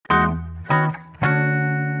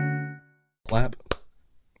Clap.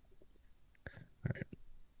 All right.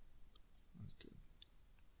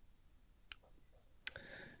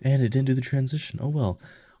 And it didn't do the transition. Oh well.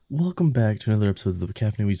 Welcome back to another episode of the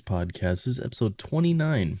Caffeine podcast. This is episode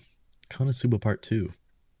 29, Konosuba Part 2.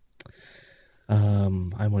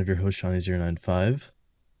 I'm one of your hosts, Shawnee095.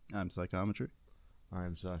 I'm Psychometry.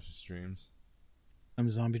 I'm Sasha Streams. I'm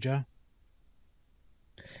Zombie Jaw.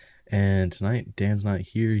 And tonight, Dan's not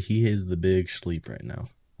here. He is the big sleep right now.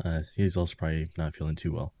 He's also probably not feeling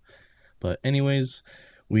too well. But anyways,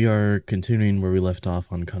 we are continuing where we left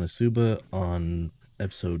off on Konosuba on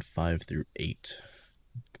episode 5 through 8.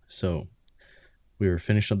 So, we were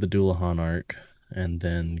finished up the Dullahan arc, and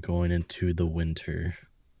then going into the winter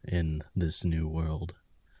in this new world.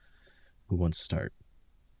 Who wants to start?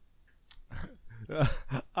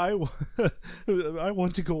 I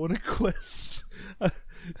want to go on a quest.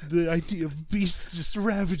 The idea of beasts just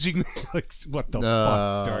ravaging me. Like, what the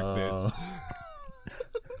fuck, darkness?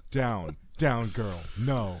 Down, girl.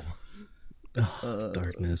 No.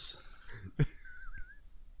 Darkness.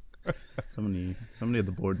 Somebody at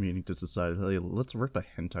the board meeting just decided, hey, let's rip a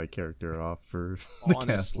hentai character off for the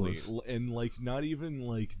cast Honestly, list. and like not even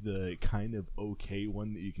like the kind of okay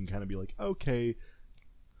one that you can kind of be like, okay,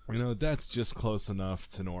 you know, that's just close enough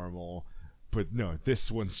to normal. But no,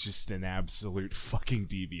 this one's just an absolute fucking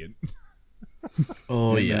deviant.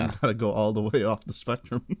 Oh, And yeah. then gotta go all the way off the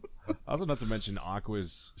spectrum. Also, not to mention,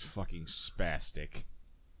 Aqua's fucking spastic.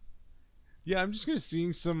 Yeah, I'm just gonna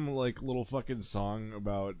sing some, like, little fucking song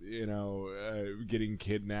about, you know, getting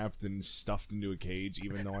kidnapped and stuffed into a cage,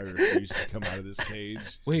 even though I refuse to come out of this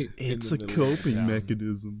cage. Wait, It's in a the middle of coping town.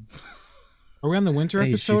 mechanism. are we on the winter Hey,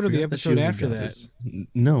 she episode or the forgot that she episode was after a that? goddess.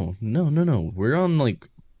 No. We're on like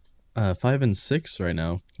 5 and 6 right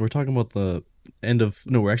now. We're talking about the end of.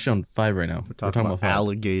 No, we're actually on 5 right now. We're talking about 5.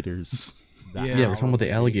 alligators. Yeah, Yeah, we're talking about the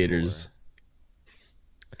alligators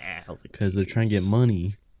because they're trying to get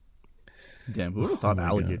money. Damn, who would have thought my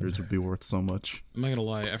alligators would be worth so much? I'm not gonna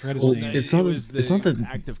lie, I forgot his Well, name. it's not was that- it's not that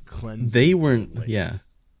act of cleansing. They weren't. like, Yeah,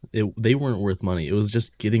 they weren't worth money. It was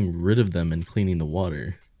just getting rid of them and cleaning the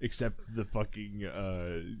water. Except the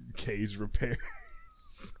fucking cage repair.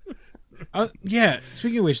 Yeah,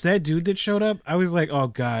 speaking of which, that dude that showed up, I was like, oh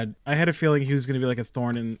god. I had a feeling he was gonna be like a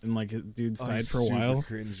thorn in like a dude's side for a while.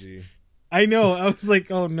 Cringy. I know, I was like,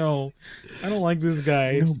 oh no. I don't like this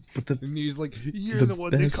guy. No, but the And he's like, "You're The the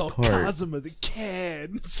one they best call part- Kasuma the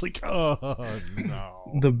can." It's like, oh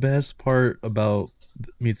no. the best part about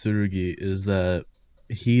Mitsurugi is that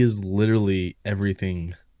he is literally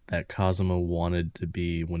everything that Kazuma wanted to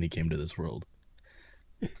be when he came to this world.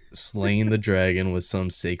 Slaying the dragon with some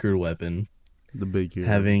sacred weapon, The big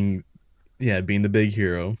hero. being the big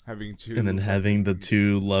hero, Having two, and then having the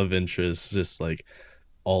two love interests just like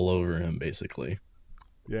all over him, basically.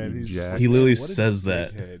 yeah, and he's just Jack. like, He literally what a says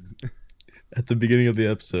that. dickhead. At the beginning of the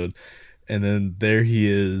episode, and then there he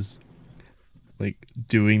is, like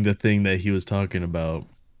doing the thing that he was talking about.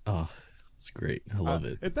 Oh, it's great. I love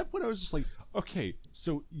it. At that point, I was just like, okay,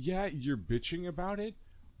 so yeah, you're bitching about it,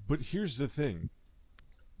 but here's the thing: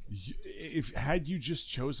 if had you just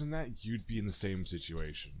chosen that, you'd be in the same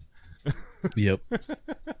situation. Yep.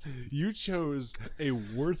 You chose a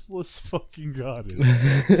worthless fucking goddess.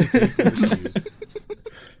 to take with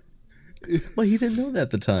you. Well, he didn't know that at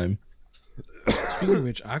the time. Speaking of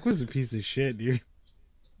which, Aqua's a piece of shit, dude.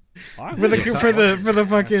 I For the was- for the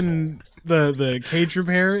fucking the cage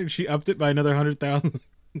repair, she upped it by another 100,000.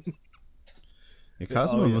 Yeah,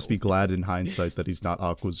 Kasuma Oh, yeah. must be glad in hindsight that he's not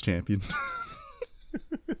Aqua's champion.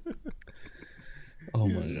 Oh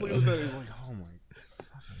he my just looks god. at that, he's like, oh my.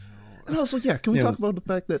 And also, yeah, can we Yeah. talk about the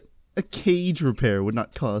fact that a cage repair would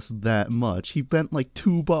not cost that much? He bent like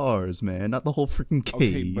 2 bars, man, not the whole freaking cage.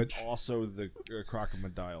 Okay, but also the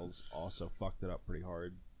crocodiles also fucked it up pretty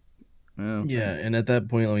hard. Yeah, and at that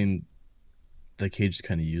point, I mean, the cage is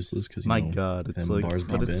kind of useless because My God, it's them like, bars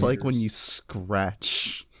but bump it's in. like when you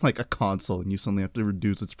scratch like a console and you suddenly have to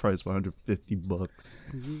reduce its price by $150.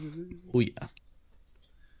 Oh yeah.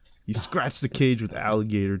 You scratch the cage with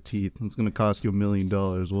alligator teeth, and it's gonna cost you $1 million.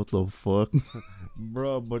 What the fuck?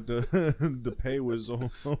 Bruh, but the pay was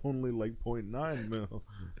only like 0.9 mil.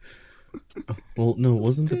 Well, no,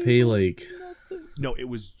 wasn't the pay like? No, it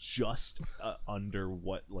was just under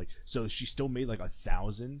what, like, so she still made like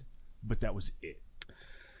 1,000, but that was it.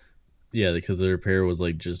 Yeah, because the repair was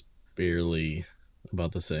like just barely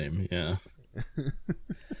about the same. Yeah.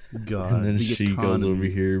 God. And then the she goes over economy.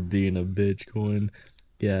 here being a bitch, going,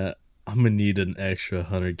 "Yeah, I'm gonna need an extra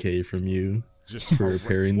 100K from you." Just For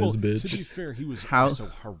repairing this To bitch. be fair, he was How- also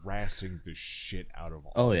harassing the shit out of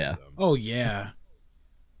all Oh, of yeah. them. Oh yeah.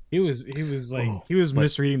 He was like Oh, he was but-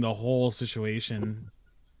 misreading the whole situation.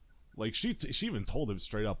 Like she even told him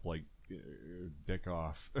straight up, like, dick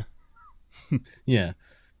off. Yeah.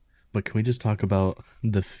 But can we just talk about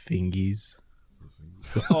the fingies?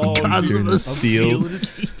 Oh, During the steel.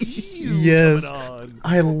 Yes.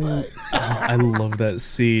 I love that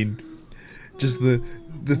scene. Just the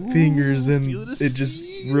fingers and it just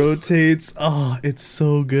rotates. Oh, it's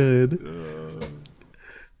so good.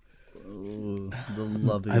 The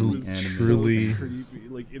loving I anime. truly- creepy.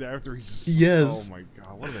 Like, and after he's just Yes. oh my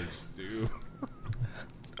god, what did I just do?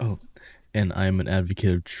 Oh, and I'm an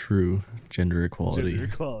advocate of true gender equality. Gender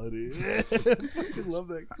equality. I fucking love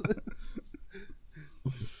that clip.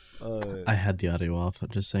 I had the audio off. I'm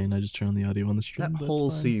just saying. I just turned on the audio on the stream. That That's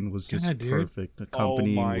whole fine. scene was just God, dude. perfect,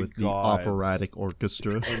 accompanying my with the God. operatic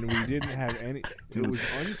orchestra. And we didn't have any. It was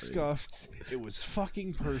unscuffed. It was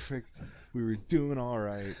fucking perfect. We were doing all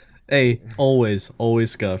right. Hey, always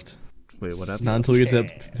scuffed. Wait, what It's happened? not until we get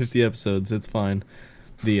to 50 episodes. It's fine.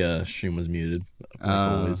 The stream was muted, like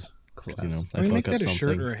always. 'Cause, you know, I Can we fuck make up that a something.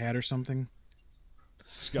 shirt or a hat or something?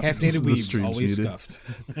 Scuffed. Half naked the weebs, stream's always muted. scuffed.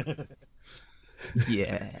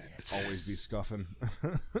 Yes. Always be scuffing.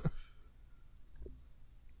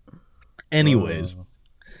 Anyways,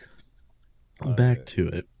 back to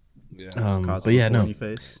it. Yeah. Cosmo's But yeah, no, horny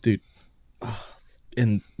face. dude.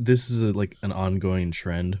 And this is like an ongoing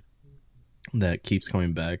trend that keeps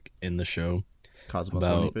coming back in the show. Cosmo's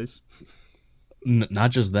about- horny face. Not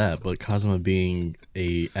just that, but Kasuma being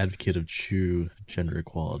a advocate of true gender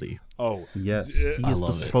equality. Oh, Yes, yeah. he I is the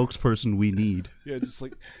love it. spokesperson we need. Yeah, just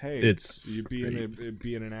like, hey, It's you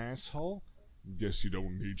being an asshole. Guess you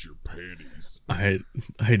don't need your panties.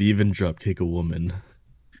 I'd even drop kick a woman.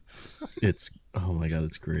 It's oh my god,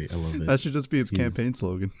 it's great. I love it. That should just be its He's- campaign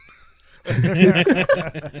slogan.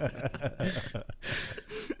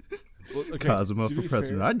 Well, okay, Kazuma to for be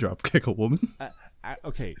president. fair- I'd drop kick a woman.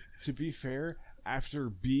 Okay, to be fair, after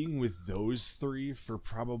being with those three for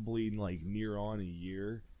probably like near on a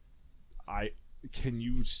year, can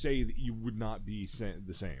you say that you would not be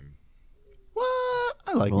the same? What?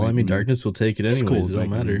 I like. Well, I mean, Megumi. darkness will take it It's anyways. cool, It don't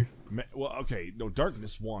Megumi. matter. Well, okay, no,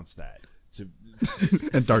 darkness wants that. To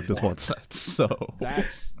and darkness wants that. So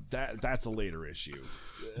that's a later issue.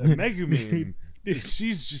 Megumin,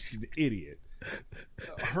 she's just an idiot.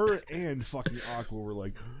 Her and fucking Aqua were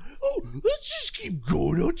like, oh, let's just keep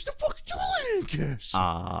going out to the fucking toilet, I guess.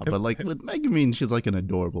 but like with Megumi, she's like an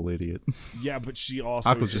adorable idiot. Yeah, but she also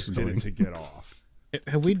Aqua's just just did annoying. it to get off.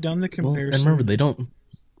 Have we done the Well, and comparison remember, they don't.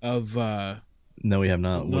 of No, we have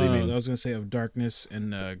not. What do you no, mean? I was gonna say of Darkness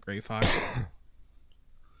and Gray Fox.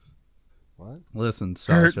 What? Listen, Hurt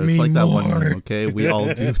Sasha, it's me like that one more. meme, okay? We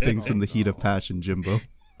all do things in the heat of passion, Jimbo.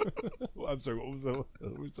 I'm sorry, what was that?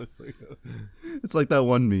 What was I saying? It's like that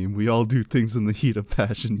one meme. We all do things in the heat of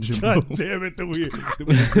passion, Jimbo. God damn it, the we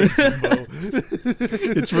Jimbo.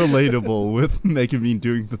 It's relatable with Megumi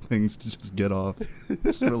doing the things to just get off.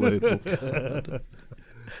 It's relatable.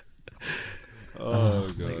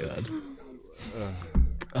 Oh, my God.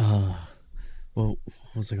 god. Well,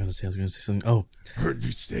 what was I gonna say? I was gonna say something. Oh, Heard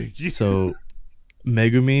me steak. so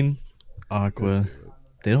Megumin, Aqua,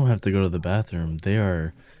 they don't have to go to the bathroom. They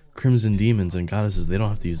are crimson demons and goddesses. They don't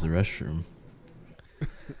have to use the restroom.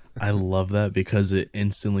 I love that because it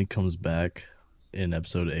instantly comes back in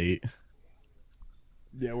episode 8.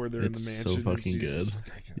 Yeah, where they're It's in the so mansion. fucking and she's good. just like,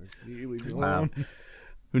 "I can't leave me Wow. alone."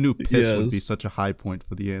 Who knew piss would be Yes. such a high point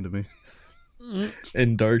for the anime?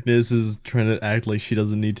 And Darkness is trying to act like she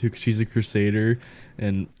doesn't need to because she's a crusader.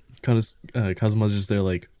 And Kazuma's just there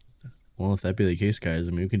like, well, if that be the case, guys,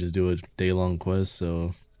 I mean, we can just do a day-long quest,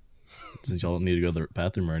 so since y'all don't need to go to the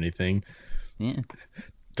bathroom or anything. Yeah.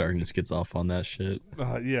 Darkness gets off on that shit.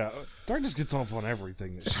 Yeah, Darkness gets off on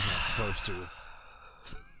everything that she's not supposed to.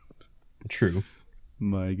 True.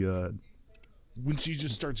 My god. When she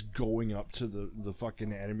just starts going up to the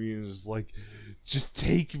fucking enemy and is like, just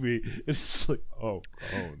take me. It's like, oh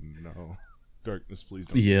no. Darkness, please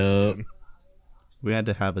don't. do Yeah. this again. We had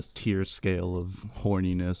to have a tier scale of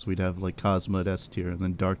horniness. We'd have like Cosmo at S tier, and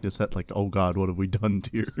then Darkness at like, oh god, what have we done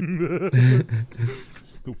tier?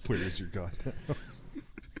 Where is your god now?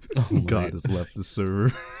 Oh my. God has left the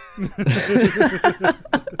server.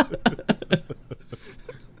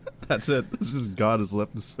 That's it. This is God has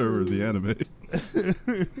left the server of the anime.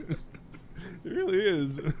 It really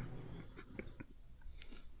is.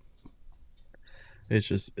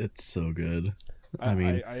 It's so good. I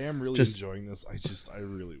mean, I am really just- enjoying this. I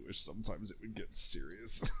really wish sometimes it would get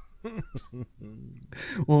serious.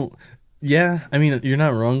 well, yeah, I mean, you're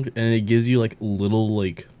not wrong, and it gives you like little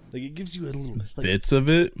like Like it gives you a little like, bits of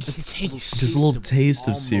it, taste, just a little taste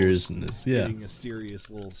of almost seriousness. Yeah, getting a serious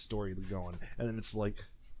little story going, and then it's like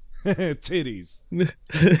titties.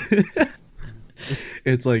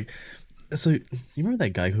 it's like, so you remember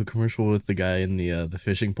that Geico commercial with the guy in the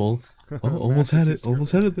fishing pole? Oh, almost had it.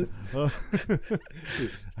 Almost had it. You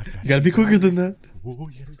gotta be quicker than that. Whoa,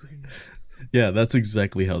 you gotta be quicker than that. Yeah, that's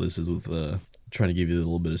exactly how this is with trying to give you a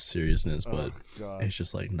little bit of seriousness, but Oh, God. it's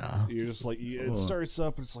just like, nah. You're just like, it starts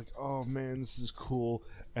up, and it's like, oh man, this is cool,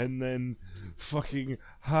 and then fucking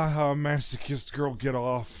haha masochist girl, get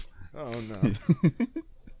off. Oh no.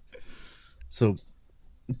 So,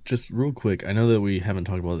 just real quick, I know that we haven't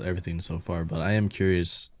talked about everything so far, but I am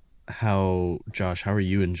curious Josh, how are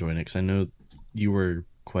you enjoying it? Because I know you were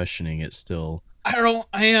questioning it still. I don't know.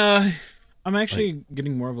 I'm actually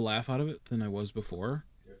getting more of a laugh out of it than I was before.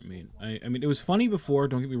 I mean, it was funny before.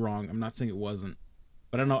 Don't get me wrong. I'm not saying it wasn't,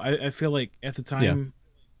 but I don't know. I feel like at the time,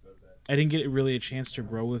 I didn't get really a chance to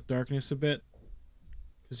grow with Darkness a bit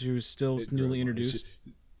because she was still newly introduced.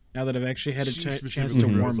 Now that I've actually had a chance to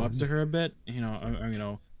warm up to her a bit,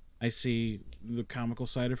 I see the comical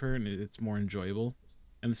side of her, and it's more enjoyable.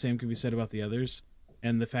 And the same can be said about the others.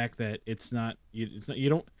 And the fact that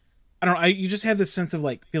you just had this sense of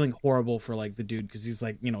like feeling horrible for like the dude because he's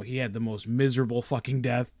like, he had the most miserable fucking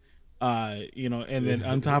death, and then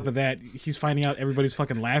on top of that, he's finding out everybody's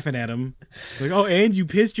fucking laughing at him, like, oh, and you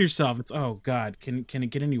pissed yourself. It's, oh God, can it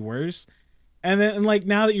get any worse? And then like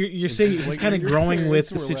now that you're seeing he's kind of growing with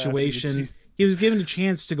the situation, he was given a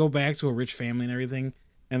chance to go back to a rich family and everything,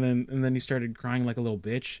 and then he started crying like a little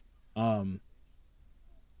bitch.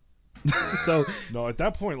 So no, at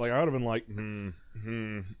that point, like I would have been like,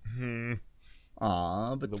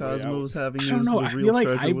 but Kasuma was having I don't his know. the I real feel like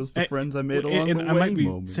treasure was the friends I made along the way I might be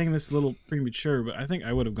moment. saying this a little premature, but I think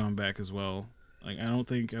I would have gone back as well. Like I don't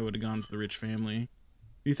think I would have gone to the rich family.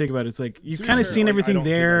 You think about it, it's like you've kind of seen everything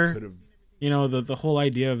there. The whole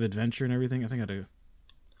idea of adventure and everything. I think I'd have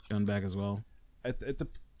gone back as well. At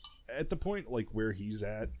the point like where he's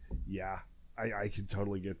at, yeah, I can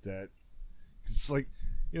totally get that. It's like,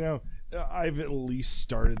 I've at least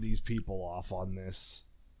started these people off on this,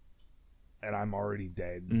 and I'm already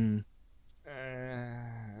dead.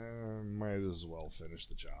 Might as well finish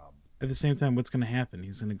the job. At the same time, what's going to happen?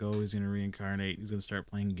 He's going to go, he's going to reincarnate, he's going to start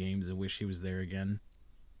playing games and wish he was there again.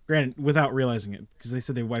 Granted, without realizing it, because they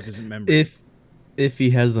said they wipe his memory. If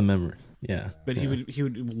he has the memory, yeah. But he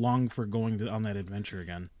would long for going on that adventure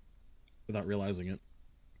again, without realizing it.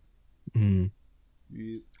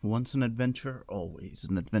 Once an adventurer, always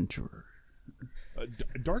an adventurer.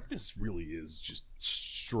 Darkness really is just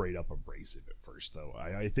straight up abrasive at first, though.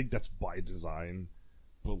 I think that's by design,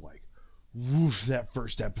 but like, woof, that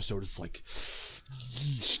first episode is like,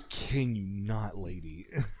 yeesh, can you not, lady?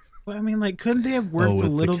 Well, I mean, like, couldn't they have worked with a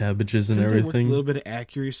little the cabbages and couldn't they everything? work a little bit of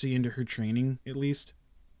accuracy into her training, at least?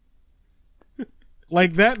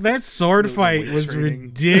 Like that sword fight was training.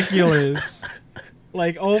 Ridiculous.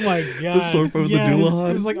 Like, oh my God. The sword fight with the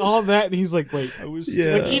Doulahan. It's like all that, and he's like, wait. I was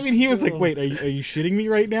Like, even he was like, wait, are you shitting me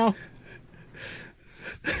right now?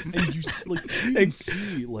 And you can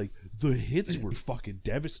see like the hits were fucking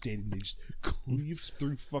devastating. They just cleaved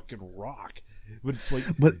through fucking rock. But it's like,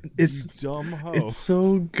 it's dumb hoe. It's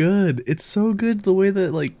so good. It's so good the way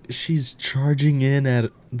that like she's charging in at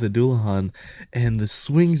the Doulahan and the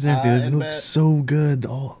swings and everything. They look so good.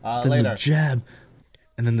 Oh, then later. the jab,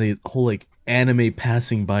 and then the whole like anime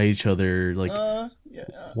passing by each other. Like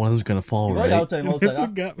one of them's gonna fall, right? That's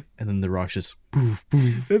what got me. And then the rocks just poof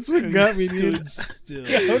poof. That's what got me, dude. Still.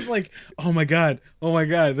 Yeah, I was like, oh my God.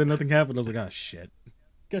 Then nothing happened. I was like, oh shit.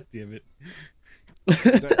 God damn it.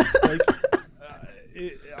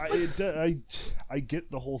 I get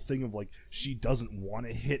the whole thing of like she doesn't want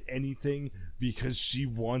to hit anything because she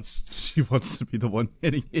wants to be the one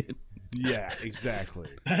hitting it. Yeah, exactly.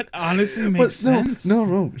 That honestly makes sense.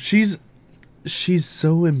 No. She's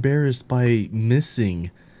so embarrassed by missing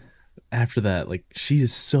after that. Like she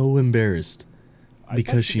is so embarrassed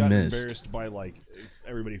because she missed. Embarrassed by like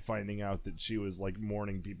everybody finding out that she was like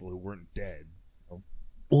mourning people who weren't dead.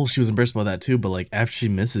 Well, she was embarrassed by that too, but like after she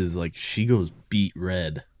misses, like she goes beet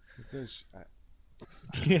red.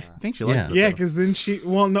 Yeah. I think she liked it. Yeah, because then she.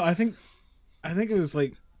 Well, no, I think it was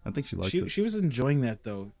like I think she liked it. She was enjoying that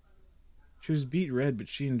though. She was beet red, but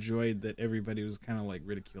she enjoyed that everybody was kind of like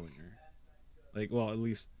ridiculing her. Like, well, at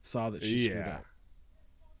least saw that she screwed up.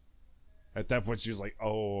 At that point, she was like,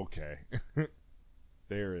 "Oh, okay,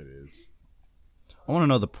 there it is." I want to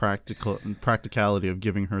know the practicality of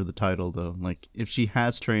giving her the title, though. Like, if she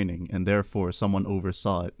has training and therefore someone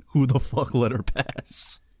oversaw it, who the fuck let her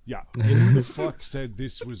pass? Yeah, who the fuck said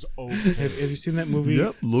this was okay? Have you seen that movie?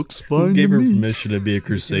 Yep, looks Who fine to gave her me. permission to be a Have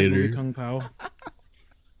you seen that movie crusader? Kung Pao?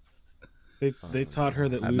 They taught her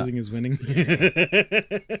that I'm not- losing is winning.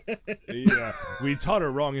 Yeah, we taught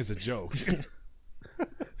her wrong as a joke.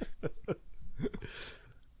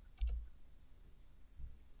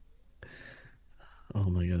 Oh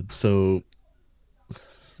my god. So,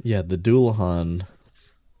 yeah, the Dualahan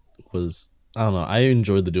was, I don't know, I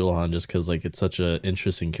enjoyed the Dualahan just because, like, it's such a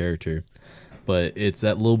interesting character. But it's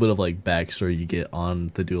that little bit of, like, backstory you get on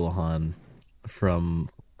the Dualahan from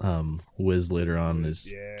Wiz later on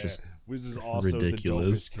is Yeah, just Wiz is also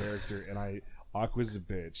ridiculous. the dopest character, and Aqua's a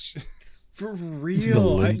bitch. For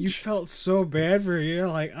real, lynch. you felt so bad for her. You're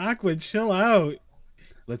like, Aqua, chill out.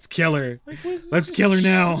 Let's kill her. Like, Wiz is Let's just kill her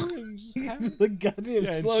now. chilling, just having- Like, goddamn,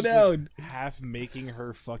 Yeah, and slow she's, down. like, half making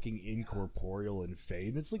her fucking incorporeal and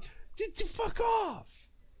fade. It's like, fuck off!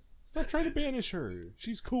 Stop trying to banish her.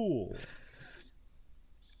 She's cool.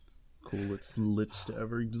 Coolest lich to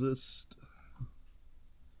ever exist.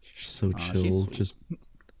 so she's chill. sweet. Just,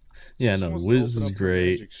 yeah, She no, wants to Wiz open is up her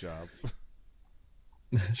great. magic shop.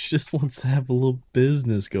 She just wants to have a little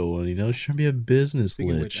business going, you know? She's trying to be a business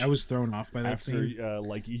Speaking of lich. which, I was thrown off by that After, scene.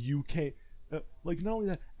 like, you came... like, not only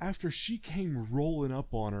that, after she came rolling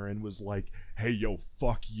up on her and was like, hey, yo,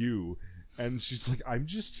 fuck you. And she's like, I'm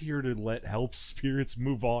just here to help spirits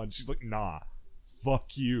move on. She's like, nah,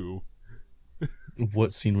 fuck you.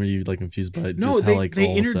 What scene were you, like, confused by? No, Just they, how, like, they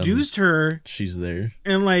all of a sudden introduced her, she's there.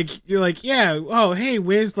 and like you're like, yeah, oh hey,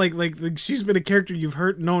 Wiz, like she's been a character you've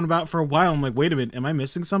known about for a while. I'm like, wait a minute, am I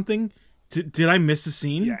missing something? Did I miss a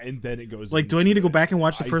scene? Yeah, and then it goes... Like, do I need to into go back and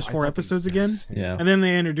watch the I- first I 4 thought episodes these again? guys- Yeah. And then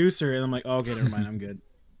they introduce her, and I'm like, oh, okay, never mind, I'm good.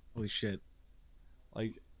 Holy shit.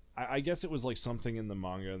 Like, I guess it was like something in the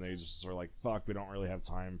manga, and they just were like, fuck, we don't really have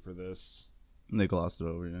time for this. And they glossed it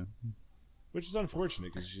over, yeah. Which is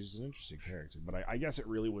unfortunate, because she's an interesting character. But I guess it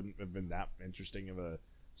really wouldn't have been that interesting of a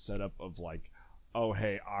setup of like, oh,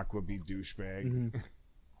 hey, Aqua be douchebag. Mhm.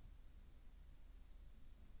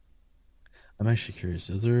 I'm actually curious.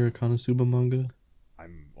 Is there a Konosuba manga?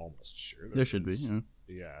 I'm almost sure There should be, is. yeah.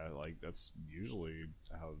 Yeah, like, that's usually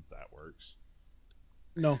how that works.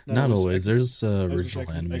 No, Not it was- always. There's was original just- I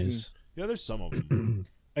can- animes. Yeah, there's some of them.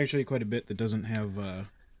 Actually, quite a bit that doesn't have a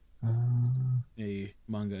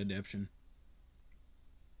manga adaptation.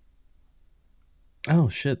 Oh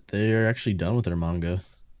shit! They're actually done with their manga.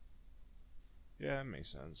 Yeah, that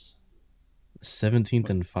makes sense. 17th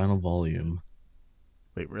and final volume.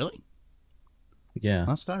 Wait, really? Yeah.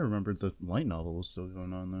 Last I remembered, the light novel was still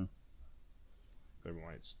going on, though. There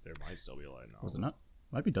might still be a light novel. Was it not?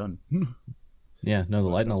 Might be done. Yeah, no, the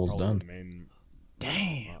light That's novel's probably done. the main-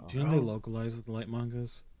 Damn. Do you know they localize the light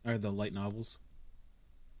mangas or the light novels?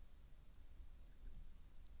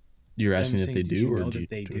 You're I'm asking if saying, they did do, you or know do that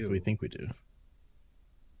they if do? we think we do?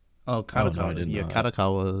 Oh, no, Katakawa. I didn't Yeah, know that.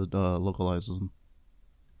 Katakawa localizes them.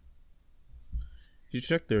 You should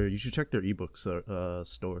check their ebooks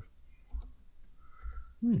store.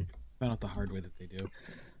 Found out the hard way that they do.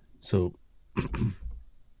 So,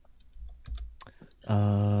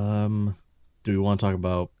 do we want to talk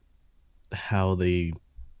about how they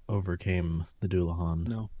overcame the Dualahan?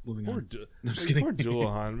 No, moving Poor, on. like, just kidding. poor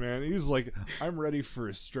Dullahan, man. He was like, I'm ready for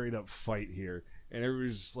a straight up fight here. And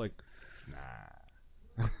everybody's just like,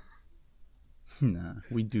 nah. Nah,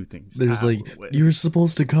 we do things. There's our like, way. you were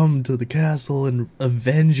supposed to come to the castle and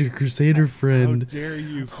avenge your crusader How friend. dare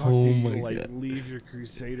you Oh fucking my like God. leave your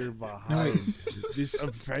crusader behind? This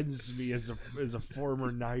offends me as a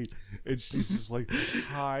former knight. And she's just like,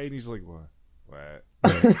 hi, and he's like, what?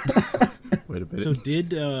 Wait a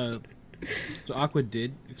minute. So Aqua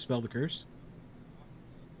did expel the curse?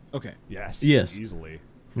 Okay. Yes, Yes. easily.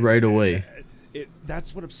 Right away.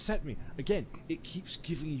 That's what upset me. Again, it keeps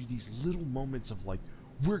giving you these little moments of like,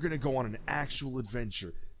 we're gonna go on an actual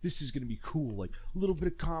adventure. This is gonna be cool. Like a little bit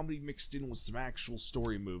of comedy mixed in with some actual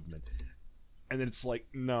story movement. And then it's like,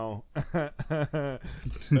 no,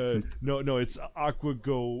 no, it's Aqua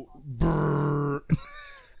go brrr.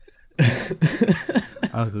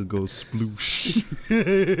 I could go sploosh.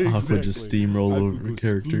 Aqua just steamroll Aqua over go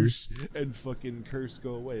characters. sploosh and fucking curse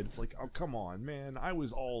go away. It's like, oh come on, man, I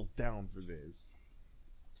was all down for this.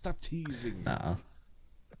 Stop teasing. Nah,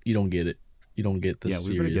 you don't get it. You don't get the Yeah,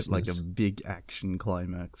 we better seriousness. get like a big action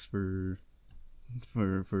climax for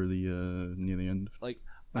the near the end. Like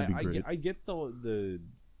That'd be great. I get the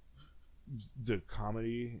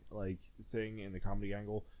comedy like thing and the comedy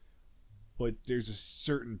angle, but there's a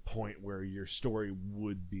certain point where your story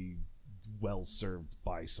would be well served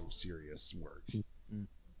by some serious work.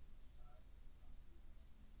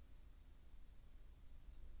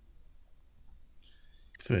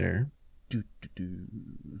 fair.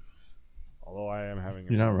 Although I am having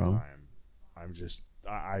a You're not fun wrong. time. I'm just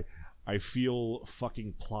I feel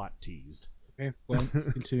fucking plot teased. Okay, well,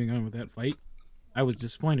 continuing on with that fight, I was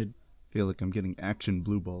disappointed Feel like I'm getting action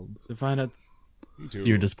blue bulb. to find out. Me too.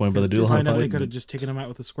 You're disappointed by the To duel find out they fight? could have just taken him out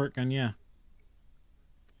with a squirt gun. Yeah.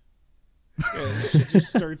 Yeah, she just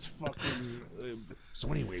starts fucking. So,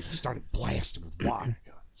 anyways, we started blasting with water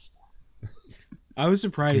guns. I was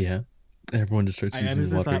surprised. Yeah. Everyone just starts I using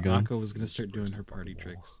honestly water thought gun. Akko was gonna start doing her party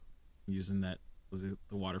tricks, using that the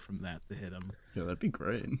water from that to hit him. Yeah, that'd be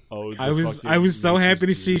great. Oh, I was so happy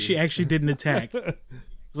to see she actually didn't attack. Because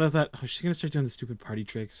I thought, oh, she's gonna start doing the stupid party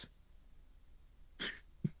tricks.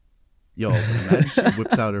 Yo, imagine she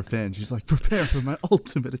whips out her fan. She's like, prepare for my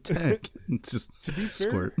ultimate attack. It's just To be fair,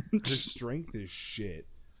 squirt. her strength is shit,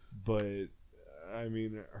 but I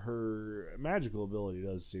mean, her magical ability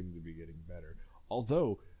does seem to be getting better.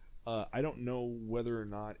 Although, I don't know whether or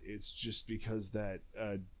not it's just because that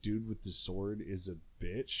dude with the sword is a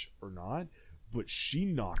bitch or not, but she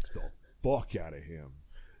knocked the fuck out of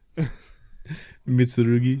him.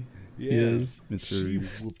 Mitsurugi? Yeah, Yes. she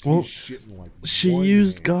whooped Well, his shit in like She one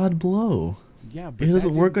used hand. God Blow. Yeah, but It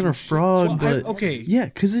doesn't that work didn't on a do shit. frog, Well, but okay. yeah,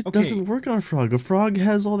 because it Okay. doesn't work on a frog. A frog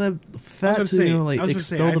has all that fat to like I was gonna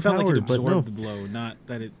expel say, I the felt like power, it but absorbed no. the blow, not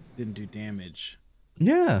that it didn't do damage.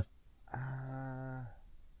 Yeah,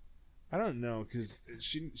 I don't know, because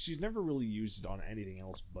she's never really used it on anything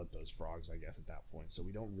else but those frogs, I guess, at that point, so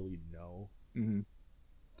we don't really know. Mm-hmm.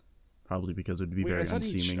 Probably because it would be Wait, very I thought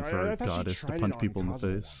unseeming I for a thought she goddess to tried it punch on people in the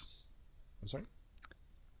Kasuma face. once. I'm sorry?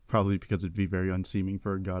 Probably because it'd be very unseeming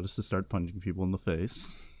for a goddess to start punching people in the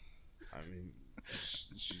face. I mean,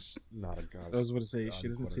 she's not a goddess. I was going to say, she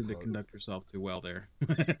doesn't quote, seem to unquote. conduct herself too well there.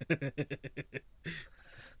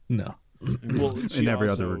 no. Well, she In every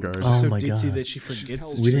also- other regard. Oh so my ditzy God. that she she forgets.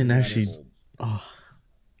 tells that We she's didn't a actually- goddess. Oh,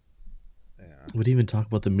 Yeah. we didn't even talk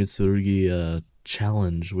about the Mitsurugi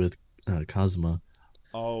challenge with Kazuma.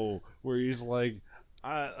 Oh, where he's like,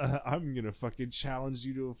 I'm gonna fucking challenge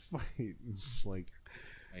you to a fight. It's just like,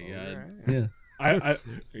 My God. alright. Yeah, I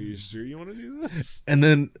Are you sure you want to do this? and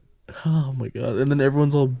then oh my God, and then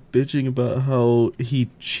everyone's all bitching about how he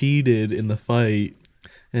cheated in the fight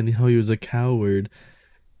and how he was a coward,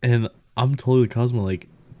 and I'm totally Kazuma like,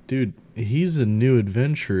 dude, he's a new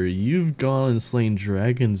adventurer. You've gone and slain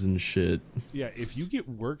dragons and shit. Yeah, if you get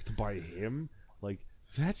worked by him, like,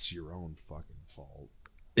 that's your own fucking fault.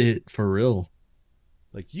 It for real.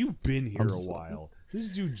 Like, you've been here I'm a s- while. This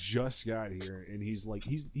dude just got here, and he's like,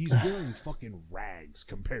 he's wearing fucking rags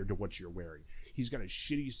compared to what you're wearing. He's got a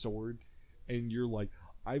shitty sword, and you're like,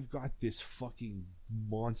 I've got this fucking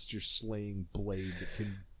monster slaying blade that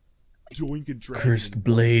can doink a dragon. Cursed in one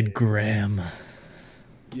blade hit. Graham.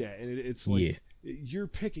 Yeah, and it's like, Yeah. you're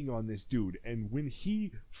picking on this dude, and when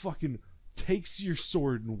he fucking takes your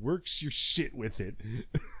sword and works your shit with it,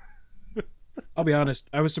 I'll be honest.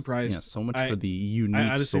 I was surprised. Yeah, so much I, for the unique I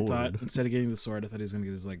honestly sword. thought instead of getting the sword, I thought he was gonna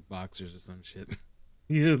get his like boxers or some shit.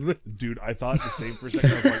 Yeah. dude, I thought the same for a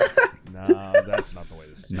second. I was like, nah, that's not the way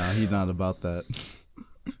this is. Nah, he's not about that.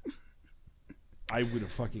 I would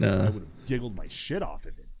have fucking, Nah. I would have giggled my shit off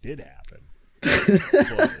if it did happen.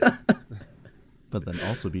 But, But then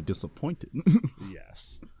also be disappointed.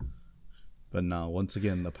 yes. But no, once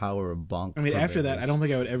again, the power of bonk. I mean, after that, I don't prevails.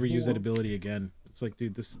 think I would ever use that ability again. It's like,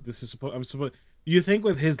 dude, this is supposed. I'm supposed. You think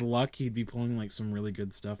with his luck, he'd be pulling like some really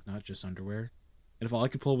good stuff, not just underwear. And if all I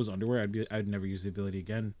could pull was underwear, I'd never use the ability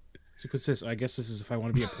again. So what's this? I guess this is if I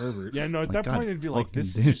want to be a pervert. Yeah, no, at My that God, point it'd be like, fucking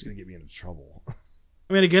this is damn. just gonna get me into trouble.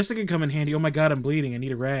 I mean, I guess it could come in handy. Oh my God, I'm bleeding. I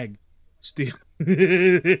need a rag. Steal.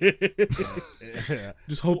 Yeah.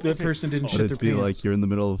 Just hope that Okay. person didn't But shit their it'd be pants. like you're in the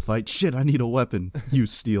middle of a fight. Shit, I need a weapon. You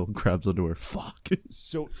steal, grabs underwear. Fuck.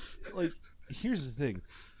 So, like, here's the thing.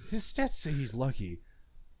 His stats say he's lucky.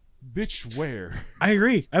 Bitch, where? I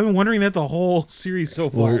agree. I've been wondering that the whole series so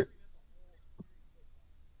far. Well,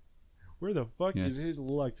 Where the fuck Yeah. is his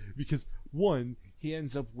luck? Because, one, he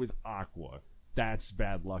ends up with Aqua. That's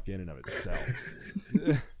bad luck in and of itself.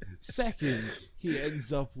 Second, he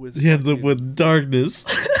ends up with... he ends up fucking- with darkness.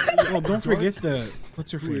 Well, don't forget Dark- the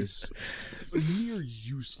what's her who face? is near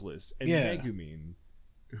useless, and Yeah. Megumin,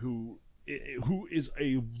 who is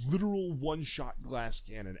a literal one-shot glass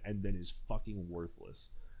cannon and then is fucking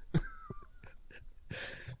worthless.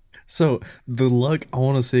 So the luck I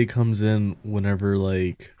want to say comes in whenever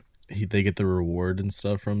like they get the reward and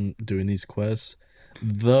stuff from doing these quests.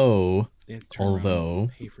 Though, They have to turn around and although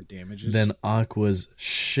pay for damages. then Aqua's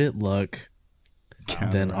shit luck,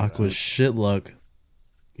 then Counter Aqua's shit luck,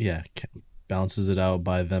 yeah, balances it out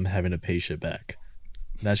by them having to pay shit back.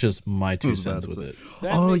 That's just my two was about cents to with say. it.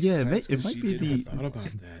 That Oh makes yeah, sense, it 'cause might she be did- I never the thought about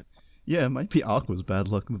that. yeah, it might be Aqua's bad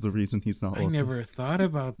luck that's the reason he's not I lucky. never thought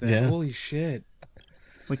about that. Yeah. Holy shit.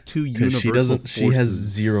 It's like two Because universal she doesn't. forces. She has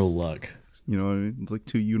zero luck. You know what I mean? It's like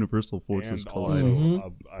two universal forces and colliding.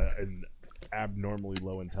 also an abnormally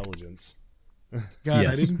low intelligence. God,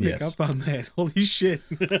 Yes, I didn't pick yes. up on that. Holy shit.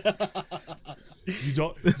 You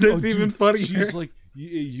don't. That's even funnier. She's like,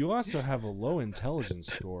 you also have a low intelligence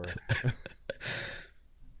score.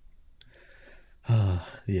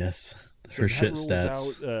 Yes, So her that shit rules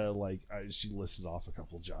stats. Out, she listed off a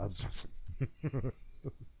couple jobs. I was like,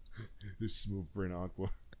 this smooth brain aqua.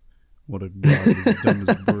 What a god as dumb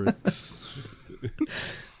as bricks.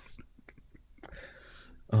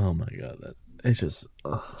 Oh my god, that it's just.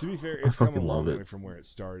 To be fair, I it's come a fucking long love way it. from where it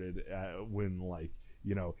started. When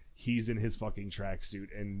he's in his fucking tracksuit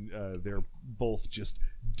and they're both just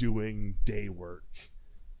doing day work,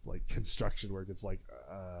 like construction work. It's like,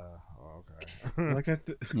 okay. Like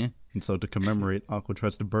Yeah. And so to commemorate, Aqua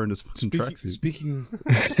tries to burn his fucking tracksuit. speaking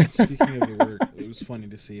of the work, it was funny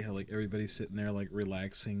to see how like everybody's sitting there like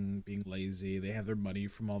relaxing, being lazy. They have their money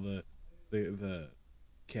from all the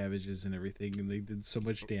cabbages and everything, and they did so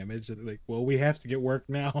much damage that they're like, well, we have to get work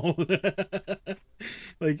now.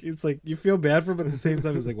 Like it's like you feel bad for them, but at the same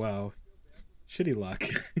time it's like, wow, shitty luck.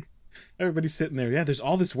 Everybody's sitting there. Yeah, there's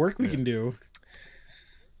all this work we can do.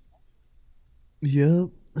 Yep,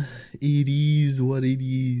 it is what it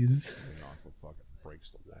is. And Aqua fucking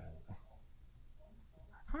breaks the wall.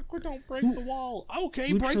 Aqua don't break the wall. Okay,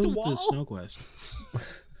 Who break the chose wall. the snow quest?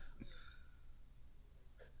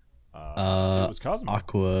 It was Kasuma.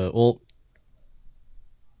 Aqua. Well,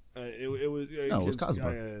 It was. No, it was 'cause,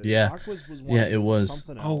 Kasuma. Yeah. Aqua's was Yeah, it was.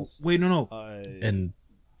 something Oh else. wait, no. and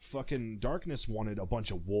Fucking Darkness wanted a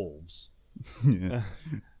bunch of wolves, Yeah.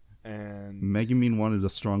 and Megumin wanted a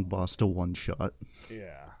strong boss to one shot.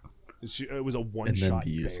 yeah, it was a one and then shot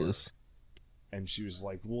be useless. and she was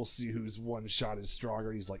like, "We'll see whose one shot is stronger."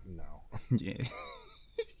 And he's like, "No." Yeah.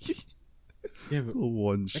 Yeah, but A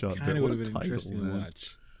one that shot. kind of What would a have been title, interesting man. to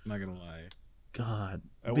watch. I'm not gonna lie. God.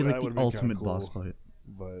 That It'd be would- that like would've the been ultimate kinda boss cool. fight.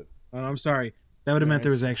 But Oh, I'm sorry. That would have meant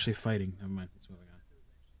there was it's- actually fighting. Never mind. Let's moving on.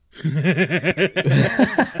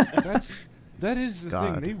 that is the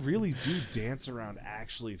God. thing. They really do dance around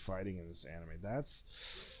actually fighting in this anime.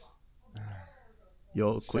 That's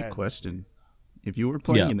Yo, Sad quick to question. If you were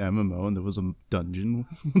playing Yeah. an MMO and there was a dungeon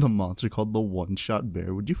with a monster called the one-shot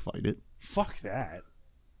bear, would you fight it? fuck that.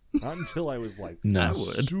 Not until I was like No. I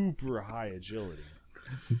would. super high agility.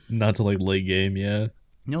 Not to like late game, yeah.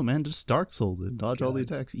 No, man, just Dark Souls it. Dodge all the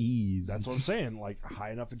attacks. Ease. That's what I'm saying. Like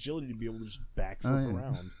high enough agility to be able to just backflip Oh, yeah.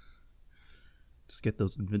 around. Just get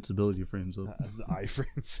those invincibility frames up. The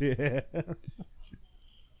iframes, yeah.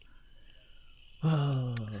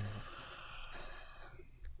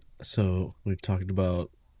 So we've talked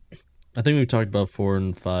about. I think we've talked about 4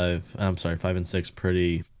 and 5. I'm sorry, 5 and 6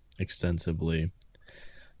 pretty extensively.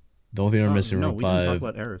 The only thing we're missing no, from we didn't 5. talk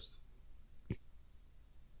about Eris.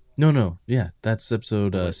 No, yeah, that's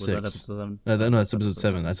episode Wait, was 6. that episode 7? No, that's episode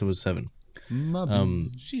 7. That's episode 7. My bad.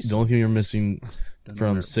 The only thing you're missing Don't know where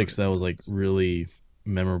from to 6 put it. that was like really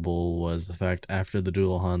memorable was the fact after the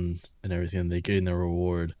Dualahan and everything, they getting their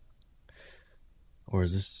reward. Or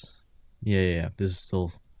is this? Yeah. This is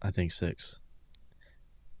still, I think, 6.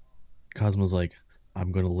 Cosmo's like,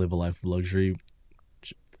 I'm gonna live a life of luxury.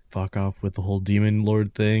 Fuck off with the whole demon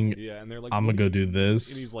lord thing. Yeah, and they're like, I'm "What gonna do go you-" do And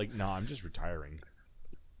this. he's like, "Nah, I'm just retiring."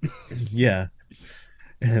 Yeah.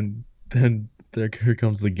 And then here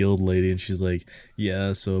comes the guild lady, and she's like,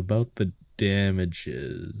 yeah, so about the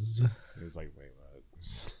damages. And he's like, "Wait,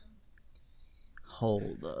 what?"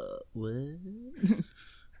 Hold up. What?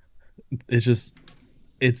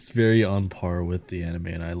 It's very on par with the anime,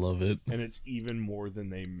 and I love it. And it's even more than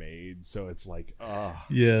they made, so it's like,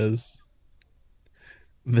 Yes.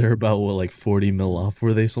 They're about, what, like 40 mil off,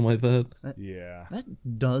 were they? Something like that? yeah.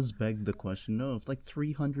 That does beg the question, no, if like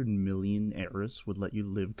 300 million Eris would let you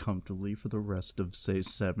live comfortably for the rest of, say,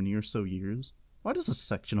 70 or so years, why does a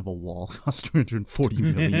section of a wall cost 340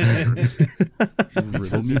 million Eris? Riddle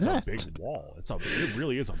Because me it's that. a big wall. It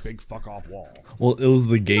really is a big fuck off wall. Well, it was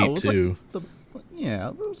the gate, No, it was like too. yeah,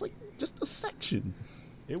 it was like just a section.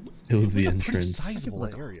 It was the a pretty entrance. sizable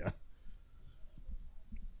Like- area.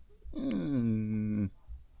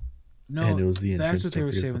 No, And it was the that's entrance, what they don't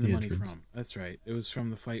were forget saving about the the money entrance. from. That's right. It was from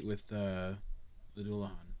the fight with the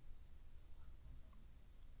Dualahan.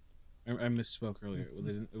 I misspoke earlier.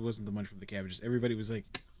 It wasn't the money from the cabbages. Everybody was like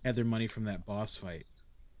had their money from that boss fight,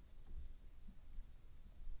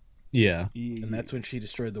 Yeah, and that's when she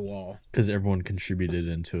destroyed the wall. because everyone contributed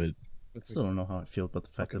into it. I still don't know how I feel about the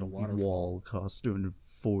fact that a Fucking waterfall. wall costs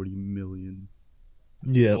 240 million.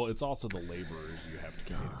 Yeah. Well, it's also the laborers you have to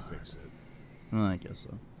pay to fix it. I guess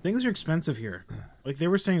so. Things are expensive here. Like they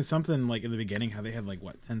were saying something like in the beginning how they had like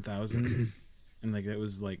what 10,000, and like that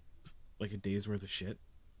was like a day's worth of shit.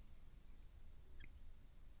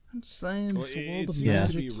 I'm saying Well, it's a it world of seems Yeah.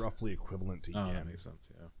 to magic. be roughly equivalent to Oh, yen. that makes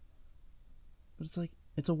sense. Yeah. But it's like,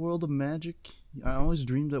 it's a world of magic. I always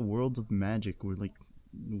dreamed that worlds of magic were like,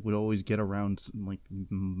 would always get around like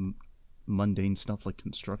mundane stuff like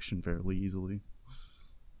construction fairly easily.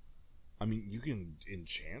 I mean, you can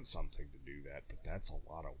enchant something to do that, but that's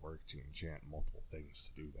a lot of work to enchant multiple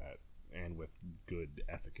things to do that, and with good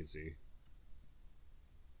efficacy.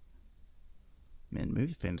 Man,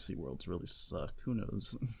 maybe fantasy worlds really suck. Who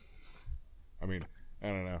knows? I mean, I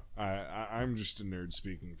don't know. I'm just a nerd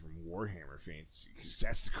speaking from Warhammer fantasy, because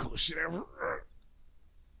that's the coolest shit ever.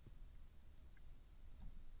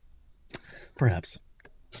 Perhaps.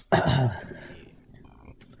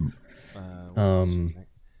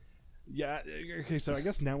 Yeah, okay, so I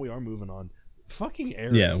guess now we are moving on. Fucking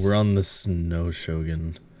Ares. Yeah, we're on the Snow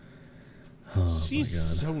Shogun. Oh She's my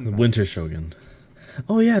god. so The nice. Winter Shogun.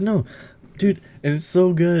 Oh yeah, no. Dude, and it's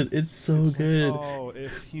so good. It's so It's like, good. oh,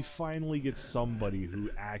 if he finally gets somebody who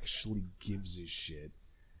actually gives a shit.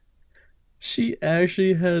 She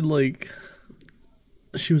actually had like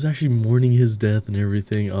she was actually mourning his death and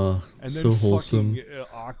everything. Oh, And so then wholesome. fucking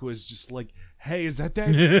Aqua's just like, hey, is that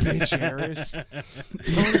bitch Ares?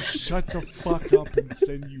 Tell her to shut the fuck up and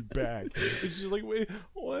send you back. And she's like, wait,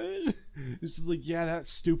 what? And she's like, yeah, that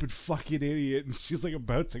stupid fucking idiot. And she's like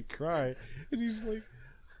about to cry. And he's like,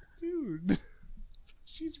 dude,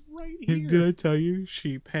 she's right here. Did I tell you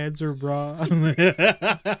she pads her bra?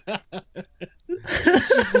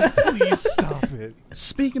 She's like, please stop it.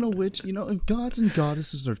 Speaking of which, you know, if gods and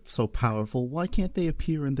goddesses are so powerful, why can't they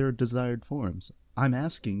appear in their desired forms? I'm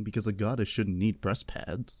asking because a goddess shouldn't need breast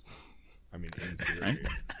pads. I mean, in theory.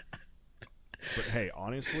 But hey,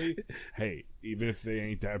 honestly, hey, even if they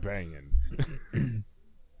ain't that banging,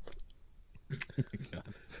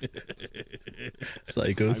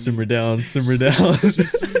 Psycho, simmer down, simmer down. she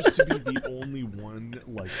seems to be the only one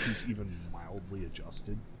like who's even mildly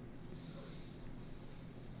adjusted.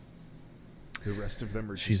 The rest of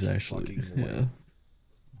them are She's just actually fucking like, yeah.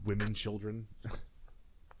 women, children.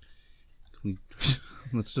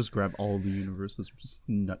 Let's just grab all the universe's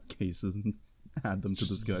nutcases and add them to this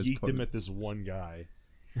Just guy's yeet party. them at this one guy.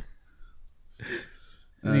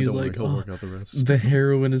 And he's don't worry, like, he'll "Oh, work out the rest. the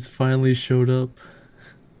heroine has finally showed up."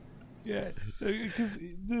 Yeah, because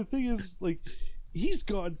the thing is, like, he's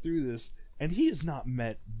gone through this, and he has not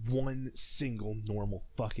met one single normal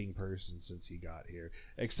fucking person since he got here,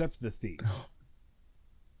 except the thief.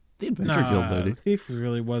 The Adventure Guild The lady. thief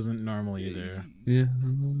really wasn't normal either. Yeah.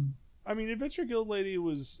 I mean, Adventure Guild lady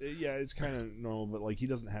was, yeah, it's kind of normal, but like he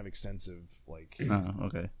doesn't have extensive like. Oh,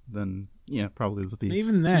 okay. Then, yeah, probably the thief. And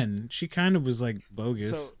even then, she kind of was like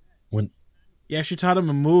bogus. So When Yeah, she taught him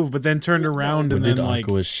a move, but then turned around when and did then like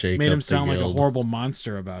Aqua shake made up him the sound like a guild? horrible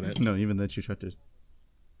monster about it. No, even then she tried to...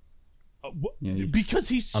 Yeah, you- because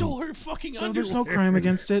he stole her fucking So underwear. there's no crime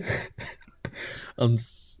against it. I'm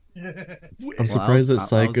Well, surprised I that was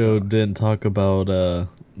Psycho gonna- didn't talk about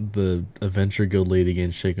the Adventure Guild lady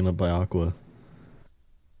getting shaken up by Aqua.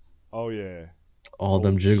 Oh yeah. All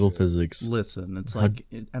them Holy jiggle shit. physics. Listen, it's How- like,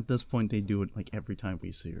 at this point they do it like every time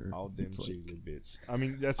we see her. All them It's like, jiggly bits. I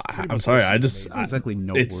mean, that's. Pretty I'm much sorry, what I she's just- made not of. exactly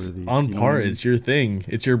noteworthy. It's you on know par. what I mean? It's your thing.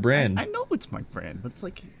 It's your brand. I know it's my brand, but it's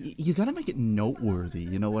like, you gotta make it noteworthy,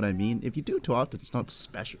 you know what I mean? If you do it too often, it's not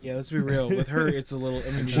special. Yeah, let's be real. With her, it's a little.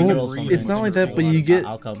 I mean, she Well, can breathe it's and not can like that, drink but a lot you of- get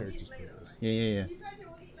I'll come. Yeah.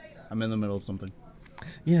 I'm in the middle of something.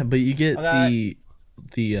 yeah, but you get Okay.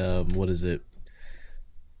 the what is it?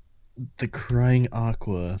 The crying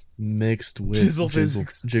Aqua mixed with Jizzle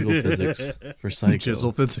physics. jiggle physics for Psycho.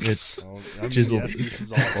 Jizzle physics. It's Oh, I mean, Jizzle. yes, this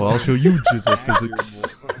is also Well, I'll show you jizzle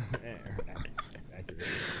physics.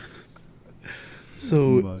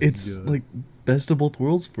 so My it's God. like best of both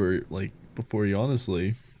worlds for like before you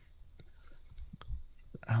honestly.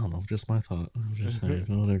 I don't know, just my thought. I'm just saying,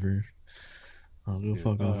 whatever. I'll go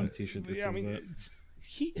fuck Oh, off. on a t-shirt that Yeah, I says mean, that.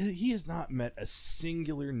 he has not met a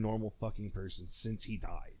singular normal fucking person since he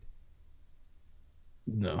died.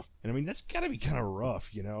 No. And I mean, that's gotta be kind of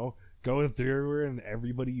rough, you know? Going through everywhere and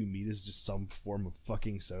everybody you meet is just some form of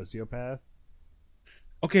fucking sociopath.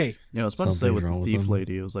 Okay, Yeah, I was about to say Something's with wrong the with thief them.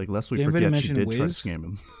 lady, it was like, lest we Did anybody forget she mention did try to Wiz? scam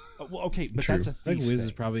him. Well, okay, but True. that's a I think thief Wiz is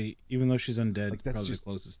thing. probably, even though she's undead, Like, that's probably just- the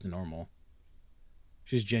closest to normal.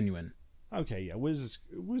 She's genuine. Okay, yeah, Wiz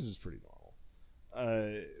is pretty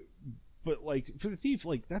normal. But like for the thief,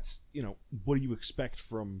 like that's, you know, what do you expect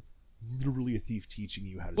from literally a thief teaching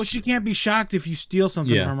you how to Well, she steal. can't be shocked if you steal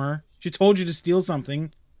something Yeah. from her. She told you to steal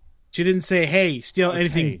something. She didn't say, "Hey, steal Okay,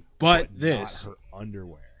 anything but this." not her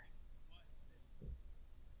underwear.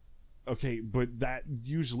 Okay, but that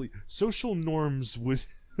usually social norms would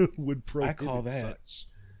prohibit call that. such.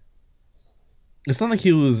 It's not like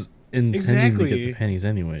he was intending to Exactly. get the pennies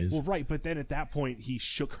anyways. Well, right, but then at that point he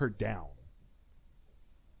shook her down.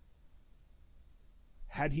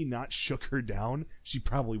 Had he not shook her down, she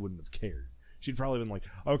probably wouldn't have cared. She'd probably been like,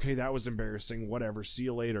 "Okay, that was embarrassing. Whatever. See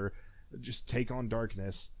you later. Just take on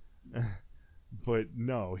darkness." But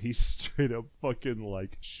no, he straight up fucking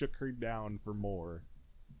like shook her down for more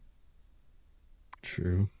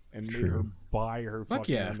True. and made True. her buy her Fuck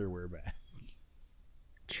fucking yeah. underwear back.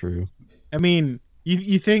 True. I mean,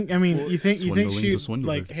 you think? I mean, Well, you think swindling she the swindler.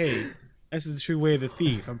 like, "Hey, this is the true way of the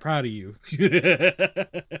thief. I'm proud of you."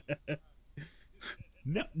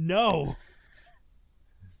 No.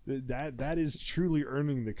 That is truly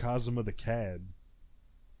earning the Kasuma the Cad.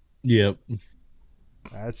 Yep.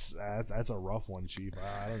 That's a rough one, Chief.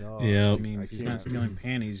 I don't know. Yeah. I mean, if he's not stealing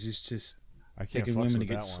panties, he's just I can't picking fucks women to with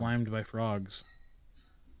get that slimed by frogs.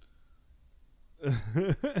 one.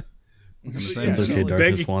 It's Yeah, okay, so, Darkness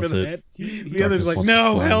begging for wants it. that. The Darkness other's like, wants to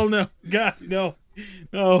 "No, slime." hell no, God, no,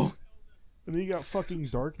 no." And then you got fucking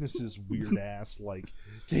Darkness's weird ass like,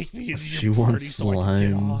 "Take me into She your party wants so I can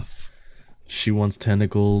get slime. off." She wants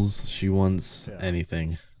tentacles. She wants Yeah.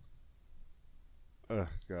 anything. Ugh,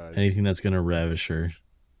 God. Anything that's gonna ravish her.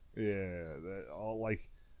 Yeah, that, all like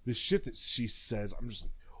the shit that she says. I'm just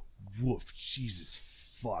like, woof, Jesus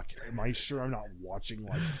fuck. Am I sure I'm not watching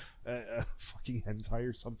like a fucking hentai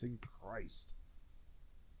or something? Christ.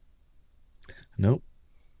 Nope.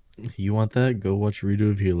 You want that? Go watch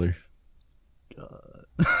Redo of Healer.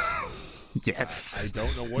 Yes. I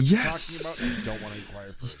don't know what Yes. you're talking about. I don't want to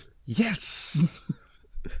inquire further. Yes.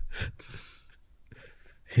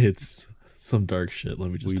 It's some dark shit, let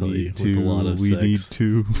me just tell you. to. With a lot of we sex. need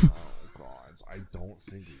to. Oh God, I don't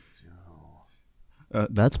think we do.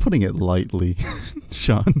 That's putting it lightly,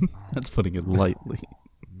 Sean. That's putting it lightly.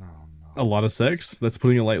 No, A lot of sex? That's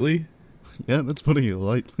putting it lightly? Yeah, that's putting it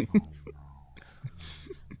lightly.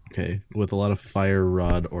 Okay. With a lot of fire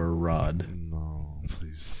rod or rod. no,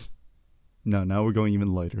 please. No, now we're going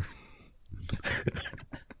even lighter.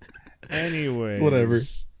 Anyway, Whatever.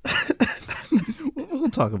 We'll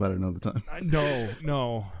talk about it another time.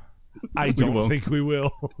 No. I We don't won't. think we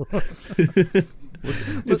will.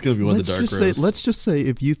 It's gonna be one of the dark roasts. Let's just say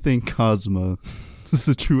if you think Kasuma is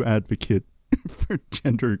a true advocate for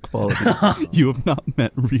gender equality, you have not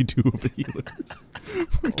met Redo of the Healers.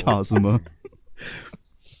 For Kasuma.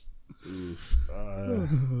 Oof.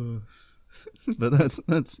 But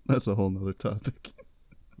that's a whole nother topic.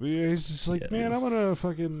 Yeah, he's just like, Yeah, it man, is. I'm gonna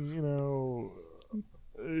fucking,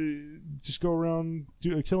 just go around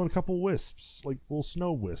killing a couple wisps, like little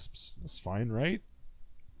snow wisps. That's fine, right?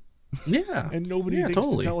 Yeah. And nobody Yeah, thinks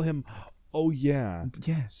totally. to tell him, oh yeah,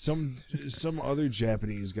 Yeah. some other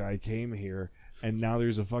Japanese guy came here, and now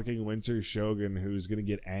there's a fucking winter shogun who's gonna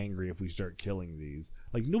get angry if we start killing these.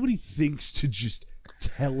 Like nobody thinks to just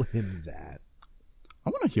tell him that. I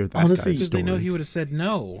want to hear that Honestly, guy's Because they know story. he would have said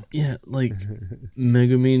no. Yeah, like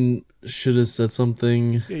Megumin should have said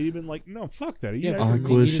something. Yeah, you've been like, no, fuck that. Yeah, Yeah, but- Aqua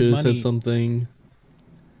needed should have said money. something.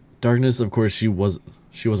 Darkness, of course, she wasn't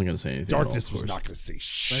gonna say anything. Darkness at all, was of course. not gonna say But I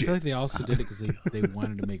shit. feel like they also did it because they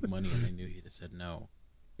wanted to make money and they knew he'd have said no.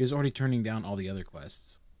 He was already turning down all the other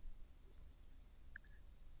quests.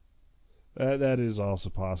 That is also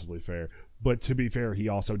possibly fair. But to be fair, he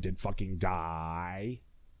also did fucking die.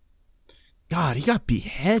 God, he got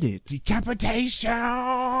beheaded.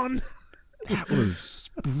 Decapitation! That was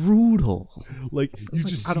brutal. Like, you like,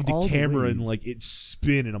 just out see of the all the camera and, ways. like, it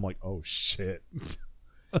spin, and I'm like, oh, shit.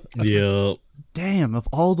 Yeah. Damn, of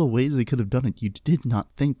all the ways they could have done it, you did not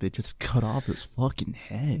think they just cut off his fucking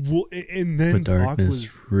head. Well, and then But Darkness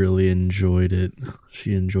Aqua's... really enjoyed it.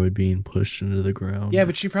 She enjoyed being pushed into the ground. Yeah,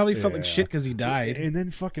 but she probably felt like Yeah. shit because he died. And then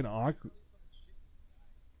fucking Aqua...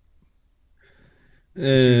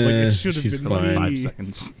 She's like, it should have she's been fine. 5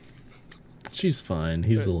 seconds. She's fine.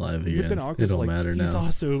 He's alive But again. then It Aqua's don't like, matter he's now.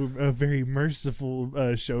 also a very merciful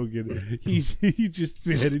shogun. He just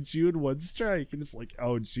beheaded you in one strike. And it's like,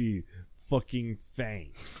 oh, gee, fucking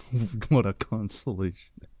thanks. What a consolation.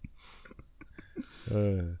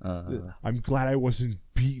 I'm glad I wasn't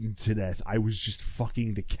beaten to death. I was just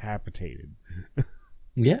fucking decapitated.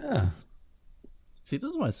 Yeah. See, this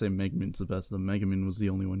is why I say Megumin's the best. The Megumin was the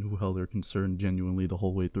only one who held her concern genuinely the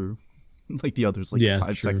whole way through. Like the others, like Yeah, 5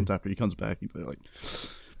 true. seconds after he comes back, they're like,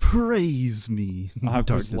 "Praise me." I was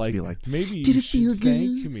Darkness like, be like, maybe "Did you it feel should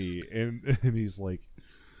thank good?" me. And he's like,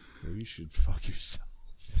 Maybe you should fuck yourself.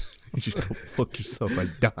 You should go fuck yourself. I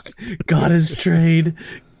die. Got his trade.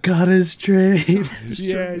 Got his trade.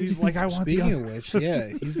 Yeah, he's like, I want Speaking of which, yeah,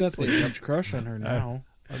 he's got the huge crush on her now.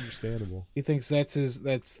 Understandable. He thinks that's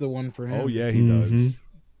the one for him. Oh yeah, he does.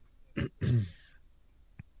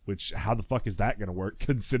 Which, how the fuck is that gonna work?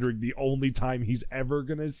 Considering the only time he's ever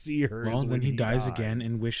gonna see her Well, is then when he dies again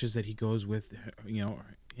and wishes that he goes with,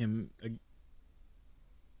 him.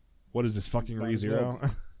 What is this fucking ReZero?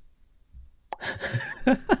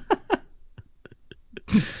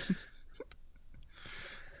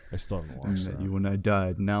 I still haven't watched that. You when I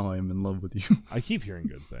died. Now I am in love with you. I keep hearing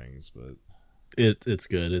good things, but It's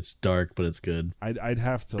good. It's dark, but it's good. I'd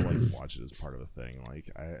have to like watch it as part of a thing. Like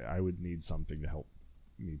I would need something to help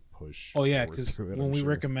me push. Oh yeah, forward because through it, when I'm we sure.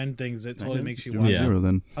 recommend things, that totally makes you Do watch. Yeah. Zero,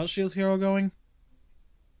 then. How's Shield Hero going?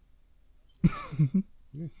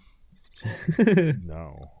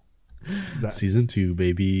 No. That, Season 2,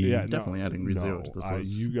 baby. yeah, Definitely adding ReZero to this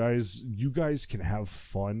list. You guys can have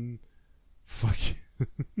fun. Fuck.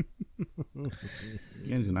 You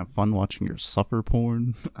guys gonna have fun watching your suffer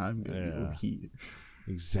porn. I'm gonna be over here.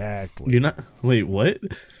 Exactly. You're not. Wait, what?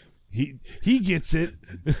 He gets it.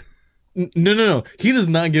 No. He does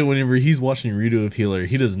not get whenever he's watching Redo of Healer.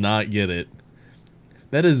 He does not get it.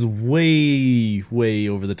 That is way, way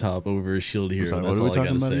over the top over Shield Hero. sorry, That's what all are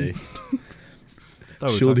I we gotta talking say. Thought we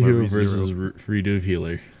were Shield talking about Hero ReZero. versus Redo of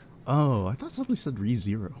Healer. Oh, I thought somebody said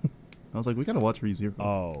ReZero. I was like, we gotta watch ReZero.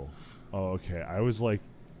 Oh, okay. I was like,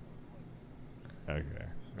 okay.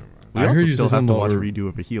 Never mind. We I also heard you still said have to something watch about Redo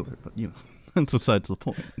of a Healer, but that's besides the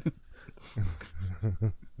point.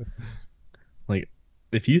 Like,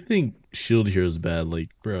 if you think Shield Hero's bad, like,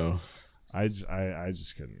 bro, I just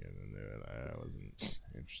couldn't get into it. I wasn't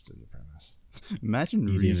interested in the premise. Imagine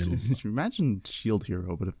You didn't. imagine Shield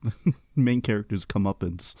Hero, but if the main character's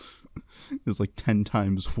comeuppance is like 10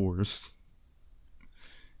 times worse.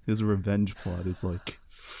 His revenge plot is like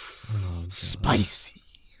spicy.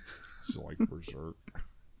 It's like Berserk.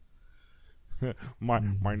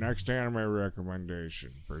 my next anime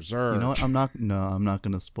recommendation, Berserk. You know what? I'm not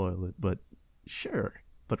gonna spoil it, but sure.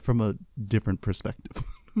 But from a different perspective.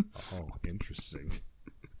 Oh, interesting.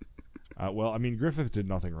 Well, I mean, Griffith did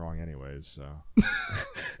nothing wrong anyways, so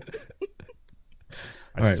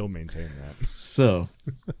I Alright. still maintain that. so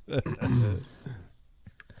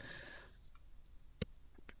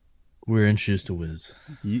we're introduced to Wiz.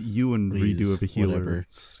 You and Please, Redo of a Healer, whatever.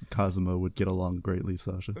 Kasuma would get along greatly,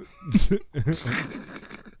 Sasha. God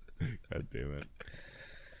damn it.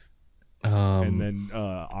 Um, And then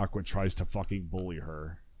Aqua tries to fucking bully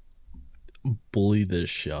her. bully the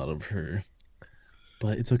shit out of her,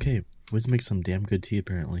 but it's okay. Wiz makes some damn good tea,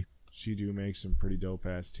 apparently. She do make some pretty dope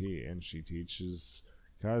ass tea, and she teaches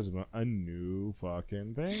Kazuma a new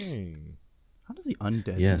fucking thing. How does the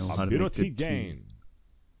undead Yes. know how to make Ability good tea? gain.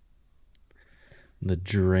 The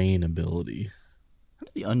drain ability. How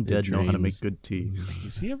do the undead know how to make drains- good tea?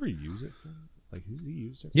 Does he ever use it? Like, has he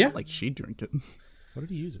used it? Yeah. Like she drank it. What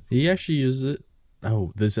did he use it for? He actually used it.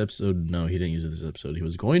 Oh, this episode. No, he didn't use it this episode. He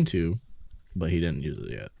was going to, but he didn't use it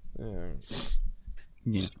yet. Yeah.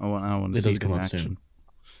 Yeah, I want to It see does it come in up action. soon.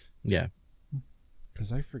 Yeah,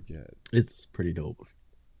 Because I forget. it's pretty dope.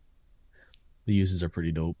 The uses are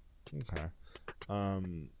pretty dope. Okay.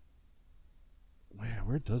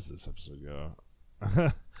 Where does this episode go?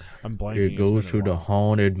 I'm blanking. It goes to the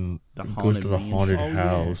haunted. It goes to the haunted Oh, yeah.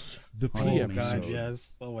 house. The P Oh, episode. God,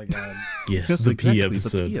 yes. Oh my God. Yes, Yes, the exactly, P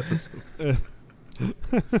episode, The P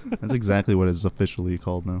episode. That's exactly what it's officially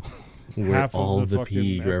called now. where Half of all the the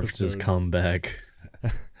P fucking references episode. come back.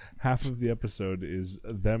 Half of the episode is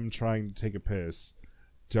them trying to take a piss.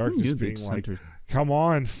 Dark You just the being like, center. "Come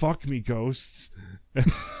on, fuck me, ghosts,"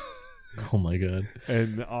 Oh my god.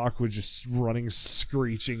 and Aqua just running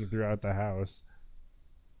screeching throughout the house.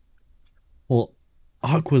 Well,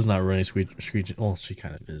 Aqua's not running screeching. Well, she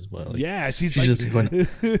kind of is, but like, Yeah, she's she's like, just going,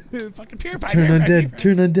 fucking purify, turn purify, undead, purify."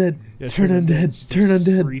 turn undead, Yeah, turn undead, She's turn like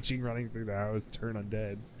undead. screeching, running through the house, turn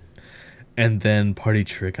undead. And then party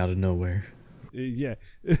trick out of nowhere. Yeah,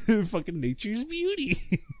 fucking nature's beauty.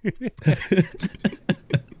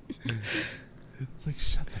 It's like,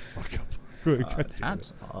 shut the fuck up. God damn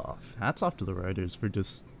it. Hats off to the writers for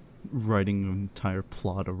just writing an entire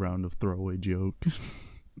plot around a throwaway joke.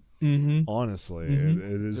 Mm-hmm. Honestly, Mhm.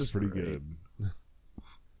 it is It's pretty great.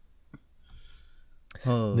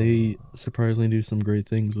 good. They surprisingly do some great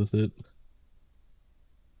things with it.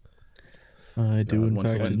 I do, in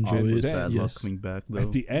fact, enjoy it. bad Yes. Coming back, though,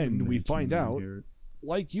 At the end, we mention find you out, hear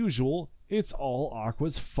like usual, it's all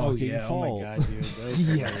Aqua's fucking Oh yeah. fault. Oh my God, dude. That was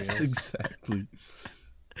it. hilarious. Yes, exactly.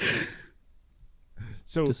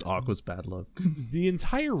 So Just Aqua's bad luck. the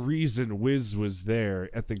entire reason Wiz was there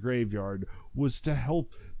at the graveyard was to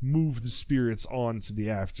help move the spirits on to the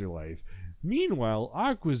afterlife. Meanwhile,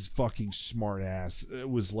 Aqua's fucking smart ass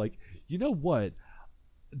was like, you know what?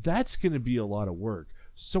 That's going to be a lot of work.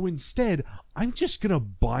 So instead, I'm just going to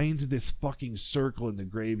bind this fucking circle in the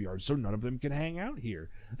graveyard so none of them can hang out here.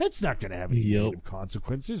 That's not going to have any negative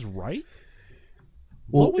consequences, right?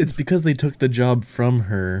 Well, it's because they took the job from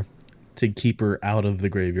her to keep her out of the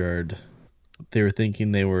graveyard. They were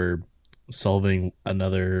thinking they were solving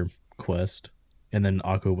another quest, and then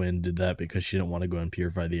Aqua Wind did that because she didn't want to go and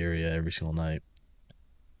purify the area every single night.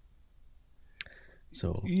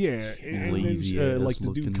 So yeah, and lazy then, ass like the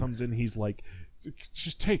looking. dude comes in, he's like,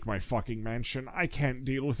 "Just take my fucking mansion. I can't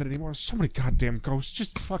deal with it anymore. There's so many goddamn ghosts.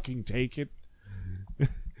 Just fucking take it."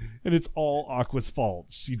 And it's all Aqua's fault.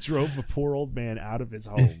 She drove a poor old man out of his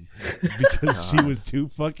home because she was too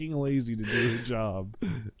fucking lazy to do her job.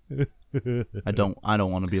 I don't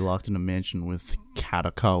want to be locked in a mansion with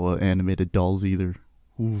Katakawa animated dolls either.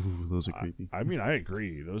 Ooh, those are creepy. I mean, I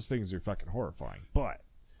agree. Those things are fucking horrifying, but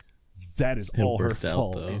that is It all her worked out,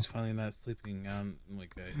 fault. though. He's finally not sleeping on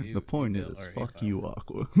like a The point hill is, or fuck hay you, pile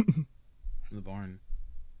Aqua. in the barn.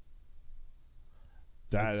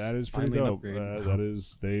 That That's is pretty finally an dope. upgrade. That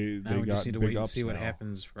is they Now we got just need to big wait and ups see what now.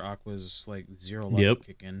 happens for Aqua's like zero luck Yep. to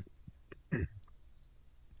kick in.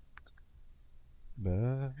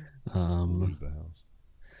 Lose the house.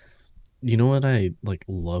 You know what I like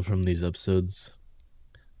love from these episodes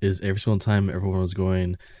is every single time everyone was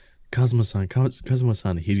going Kazuma-san,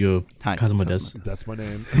 Kazuma-san, he'd go Hi, Kazuma des. Kazuma. That's my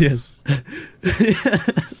name. Yes.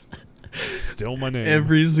 Yes. Still my name.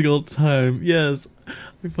 Every single time. Yes.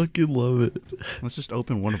 I fucking love it. Let's just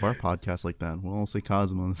open one of our podcasts like that. We'll all say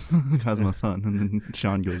Kazuma, Kazuma-san, and then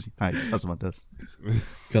Sean goes, "Hi, Kazuma des."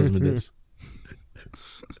 Kazuma des.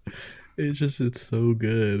 It's so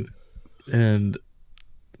good. And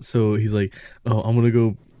so he's like, "Oh, I'm gonna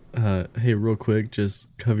go hey, real quick,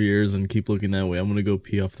 just cover your ears and keep looking that way. I'm gonna go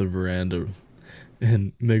pee off the veranda."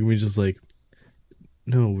 And Megumi just like,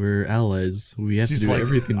 "No, we're allies. We have She's to do like,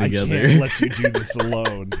 everything together." I can't let you do this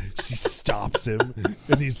alone. She stops him,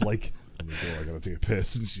 and he's like, "I'm the door. I gotta take a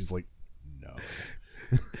piss." And she's like, "No."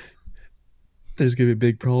 "There's gonna be a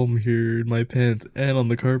big problem here in my pants and on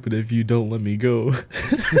the carpet if you don't let me go."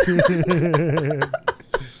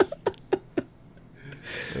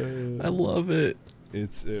 I love it.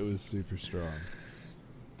 It was super strong.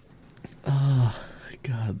 Oh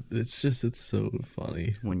God, it's so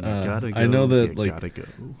funny. When you gotta go, I know that you like gotta go.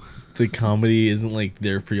 the comedy isn't like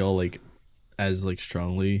there for y'all like as like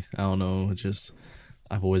strongly. I don't know. It's just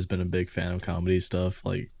I've always been a big fan of comedy stuff.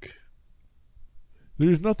 Like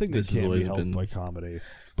There's nothing that This has can't be always helped been- by comedy,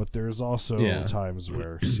 but there's also Yeah. times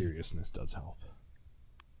where seriousness does help.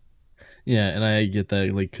 yeah, and I get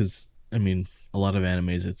that like because I mean a lot of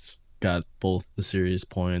animes it's got both the serious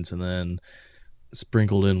points and then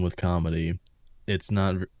sprinkled in with comedy. It's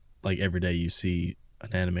not like every day you see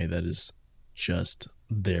an anime that is just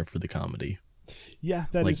there for the comedy. Yeah,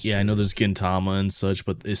 that Like is yeah, I true. know there's Gintama and such,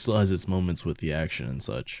 but it still has its moments with the action and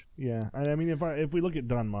such. Yeah, and I mean, if we look at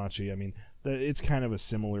Danmachi, I mean, it's kind of a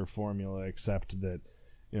similar formula, except that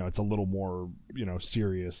it's a little more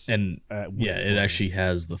serious. And with yeah, it fun. actually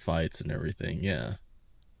has the fights and everything. Yeah,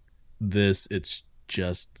 it's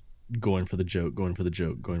just going for the joke, going for the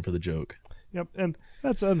joke, going for the joke. Yep, and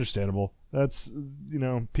that's understandable. That's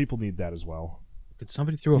people need that as well. Did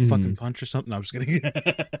somebody throw a fucking punch or something? No, I'm just kidding.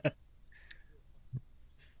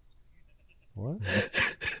 What?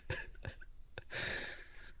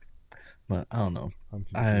 But I don't know. I'm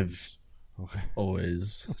I've confused. Okay.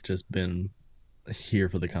 always just been here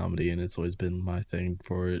for the comedy, and it's always been my thing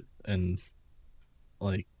for it. And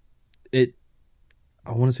like it,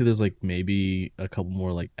 I want to say there's like maybe a couple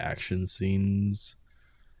more like action scenes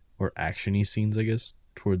or actiony scenes, I guess,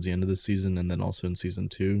 towards the end of the season, and then also in season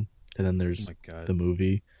 2. And then there's Oh my God. the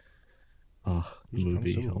movie. Oh, the There's a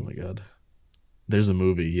movie! Konosuba Oh my movie? God, there's a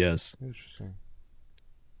movie. Yes, Interesting.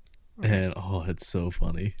 and oh, it's so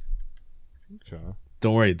funny. Okay.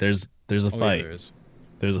 Don't worry, there's a Oh, yeah, fight. there is.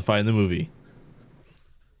 There's a fight in the movie.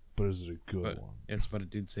 But is it a good But one? it's about a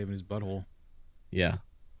dude saving his butthole. Yeah.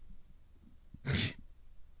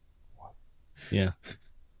 Yeah.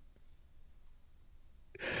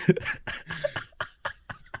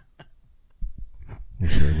 I'm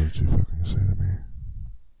sorry, what did you fucking say to me?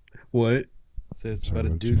 What? So it's Sorry, about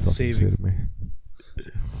a what did you dude fucking say saving. to me?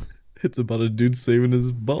 It's about a dude saving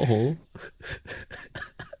his butthole.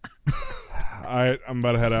 Alright, I'm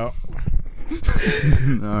about to head out.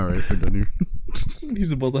 All right, we're done here.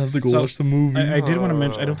 He's about to have to go So, watch the movie. I did want to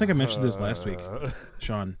mention. I don't think I mentioned this last week,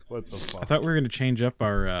 Sean. What the fuck? I thought we were going to change up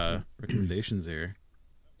our recommendations here.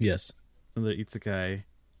 Yes. Another isekai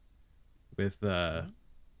with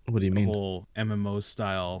What do you the mean? whole MMO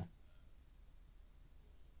style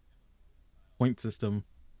point system.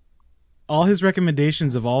 All his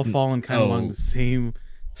recommendations have all fallen kind of along the same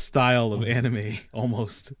style of anime,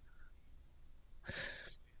 almost.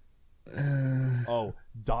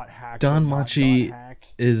 Dot hack. Danmachi dot hack.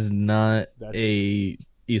 is not That's- a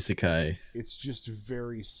isekai. It's just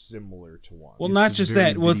very similar to one. Well, not just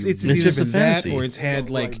that. Well, it's either just a been that fantasy. or it's had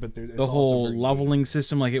Right, like but it's the also whole very leveling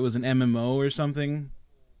system, like it was an MMO or something.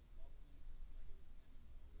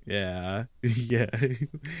 Yeah, yeah.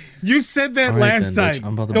 You said that All right, last then, bitch. time.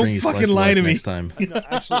 I'm about to Don't bring you fucking slice of lie life to me. next time. No,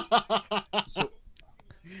 actually,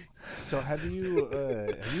 so have you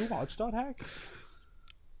watched Dot Hack?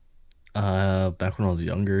 Back when I was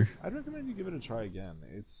younger. I'd recommend you give it a try again.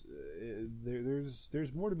 It's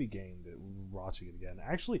there's more to be gained watching it again.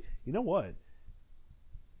 Actually, you know what?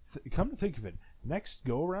 Come to think of it, next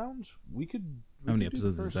go around we could. How many could do the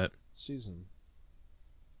episodes is first that? season?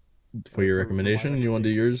 For your For recommendation, my you want to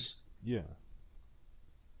do yours? Yeah.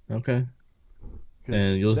 Okay. 'Cause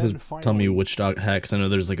And you'll then have to tell me finally- which dot hacks. I know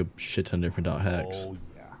there's like a shit ton of different dot hacks. Oh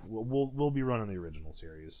yeah, we'll be running the original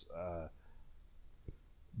series.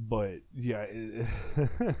 But yeah,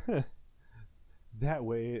 that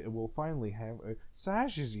way we'll finally have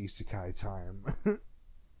Sasha's isekai time.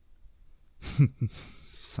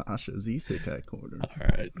 Sasha's Isekai Corner. All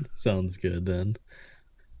right, sounds good then.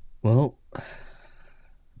 Well,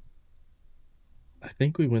 I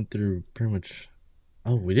think we went through pretty much.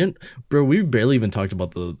 Oh, we didn't, bro. We barely even talked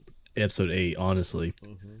about the episode 8. Honestly,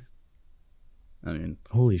 I mean,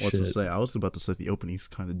 holy what's to shit. say? I was about to say the opening's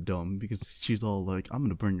kind of dumb because she's all like, "I'm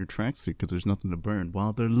gonna burn your tracksuit because there's nothing to burn,"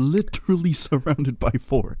 while they're literally surrounded by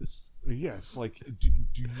forests. Yes, like do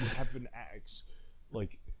you have an axe?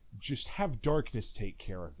 Like just have darkness take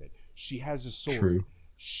care of it. She has a sword. True.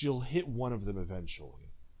 She'll hit one of them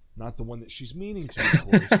eventually. Not the one that she's meaning to, of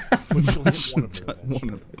course, but she'll hit one of them eventually.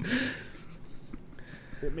 One of them.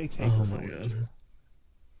 It may take Oh her a my moment. god.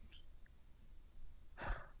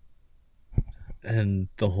 And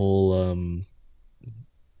the whole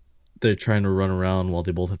they're trying to run around while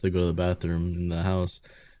they both have to go to the bathroom in the house,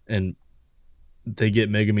 and they get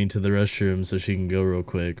Megami to the restroom so she can go real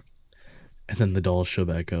quick, and then the dolls show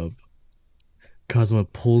back up. Kasuma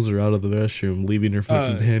pulls her out of the restroom, leaving her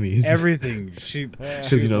fucking panties. Everything. She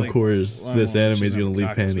Because, you know, of course, this anime is going to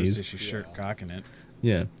leave panties. She's shirt cocking it.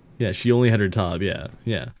 Yeah. Yeah, she only had her top. Yeah.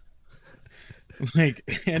 Yeah. Like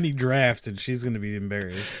any draft, and she's gonna be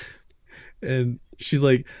embarrassed. And she's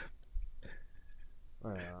like,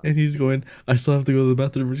 Yeah. and he's going, I still have to go to the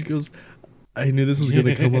bathroom. And she goes, I knew this was going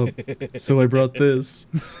to come up, so I brought this.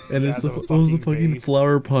 And Yeah, it's the it was the fucking fucking vase.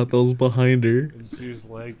 flower pot that was behind her. And she was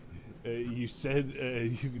like, you said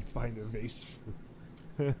you could find a vase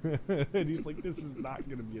for... and he's like, this is not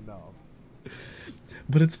going to be enough.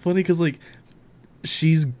 But it's funny because, like,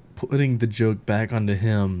 she's putting the joke back onto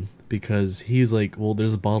him because he's like, well,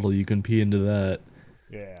 there's a bottle, you can pee into that.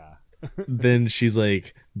 Yeah. Then she's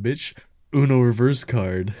like, bitch, Uno reverse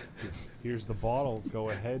card. Here's the bottle. Go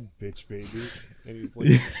ahead, bitch, baby. And he's like,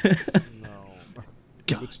 no.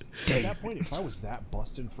 God Which, damn. at that point, if I was that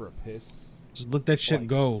busting for a piss, Just let that shit Like,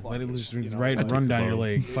 go. fuck Let it it, just you know, right like, run down your bone.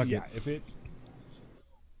 leg. Fuck yeah, it. if it...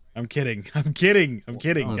 I'm kidding. I'm kidding. I'm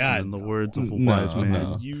kidding. Listen, God. in the words of a No, wise man,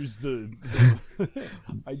 no. Use the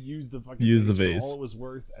I'd use the fucking Use the vase vase. for all it was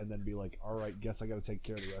worth, and then be like, all right, guess I got to take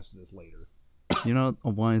care of the rest of this later. you know, a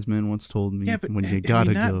wise man once told me, Yeah, but when you have gotta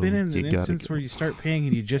you not go, been in you an gotta instance go. where you start paying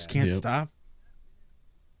and you just can't Yep. stop?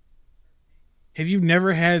 Have you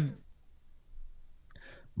never had?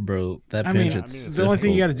 Bro, that I pinch, mean, it's the only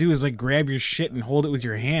thing you got difficult. to do is like grab your shit and hold it with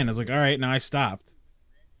your hand. I was like, all right, now I stopped.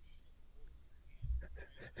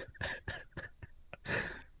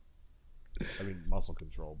 I mean, muscle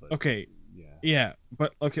control, but Okay, yeah. yeah,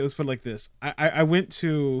 but okay, let's put it like this. I went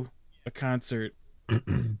to a concert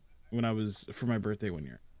when I was for my birthday one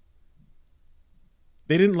year.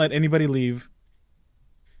 They didn't let anybody leave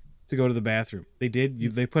to go to the bathroom. They did.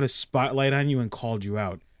 They put a spotlight on you and called you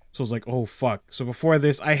out. So I was like, oh fuck. So before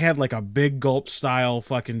this, I had like a big gulp style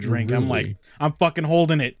fucking drink. I'm like, Really? I'm fucking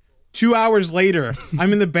holding it. 2 hours later,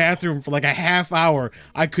 I'm in the bathroom for like a half hour.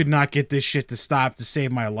 I could not get this shit to stop to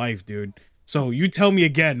save my life, dude. So you tell me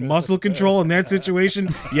again, muscle control in that situation?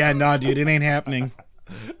 Yeah, nah, dude, it ain't happening.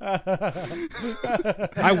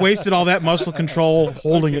 I wasted all that muscle control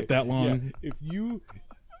holding it that Yeah, long. if you,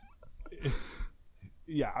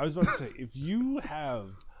 yeah, I was about to say, if you have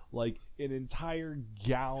like an entire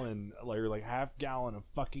gallon, or like half gallon of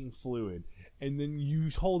fucking fluid, and then you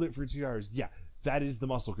hold it for 2 hours. Yeah, that is the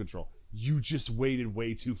muscle control. You just waited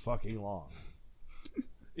way too fucking long.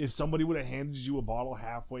 If somebody would have handed you a bottle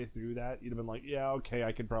halfway through that, you'd have been like, yeah, okay,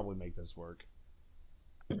 I could probably make this work.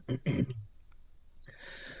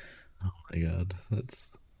 Oh my god,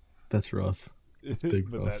 that's rough. It's big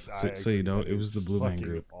But rough. So you know, it was the Blue Man fucking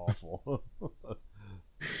Group. Awful.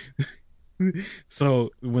 So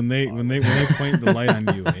when they point the light on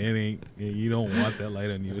you, you don't want that light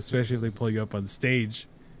on you, especially if they pull you up on stage.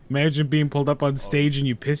 Imagine being pulled up on stage and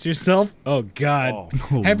you piss yourself. Oh God!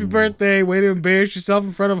 Oh. Happy birthday! Way to embarrass yourself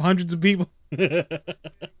in front of hundreds of people.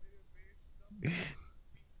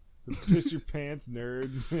 Piss your pants,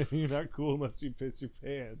 nerd. You're not cool unless you piss your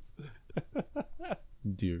pants.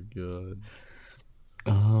 Dear God.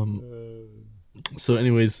 So,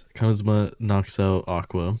 anyways, Kanazuma knocks out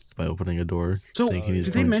Aqua by opening a door. So thinking he's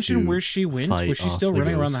did they going mention to where she went? fight Was she off still the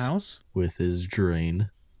running around the ghosts house? with his drain?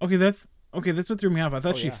 Okay, that's what threw me off. I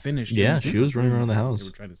thought she yeah. finished. Yeah, it. she was running around the That's what house. They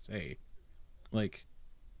were trying to say, like,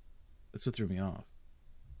 that's what threw me off.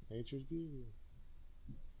 Nature's beauty.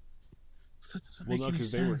 So that doesn't Well, make no, any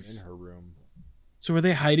because they were sense. in her room. So were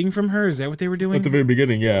they hiding from her? Is that what they were doing? At the very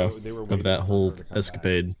beginning, yeah, They were of waiting that for whole her to come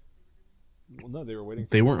escapade. back. Well, no, they were waiting.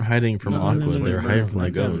 They weren't hiding from No, Aqua. They were hiding from the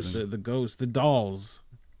like ghosts. The ghosts, the dolls.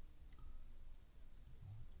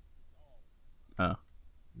 Oh.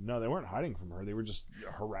 No, they weren't hiding from her. They were just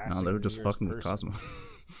harassing. No, they were the just nearest fucking with person, Kasuma.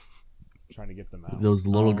 trying to get them out. That was the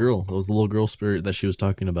little girl. That was the little girl spirit that she was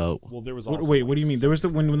talking about. Well, there was Wait, also, what like, do you mean? There was the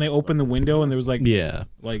when they opened the window and there was like Yeah,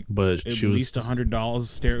 like but at she was. least $100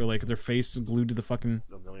 stare like their face glued to the fucking.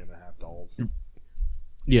 $1.5 million.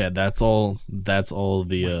 Yeah, that's all. That's all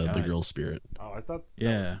the My the God. girl spirit. Oh, I thought.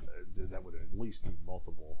 Yeah. That would at least be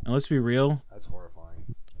multiple. And let's be real. That's horrifying.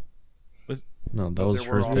 No, that But was there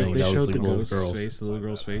her were also- thing. They That was showed the the little ghost's girl. face, the little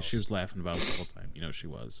girl's face. She was laughing about it the whole time. You know she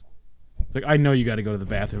was. It's like, I know you got to go to the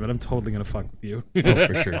bathroom, but I'm totally gonna fuck with you. Oh,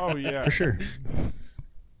 for sure. Oh yeah. For sure.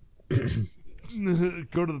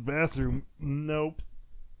 Go to the bathroom. Nope.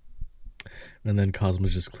 And then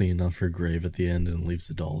Cosmo's just cleaning off her grave at the end and leaves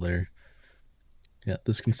the doll there. Yeah,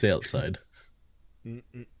 this can stay outside.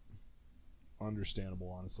 Mm-mm.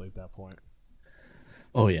 Understandable, honestly, at that point.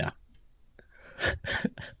 Oh yeah.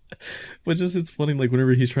 But just it's funny, like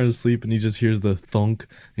whenever he's trying to sleep and he just hears the thunk,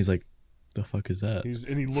 he's like, "The fuck is that?"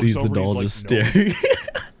 And he looks Sees over the doll and just he's like, staring.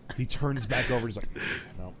 "Nope." He turns back over. He's like,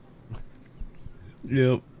 no.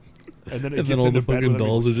 Yep. And then, And then all the fucking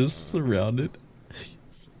dolls are just surrounded.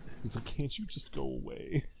 He's like, can't you just go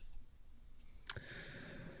away?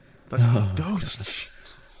 Ghosts.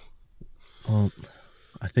 Well,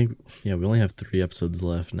 I think we only have 3 episodes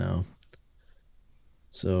left now.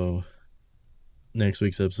 So next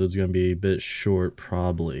week's episode's gonna be a bit short,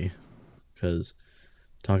 probably, because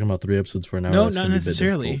talking about 3 episodes for an hour. No, that's not gonna be a bit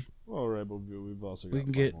necessarily. difficult. All right, but we've also got We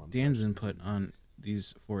can fun get ones. Dan's input on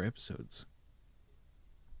these 4 episodes.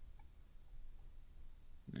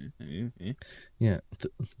 Yeah.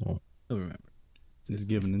 He'll remember. He's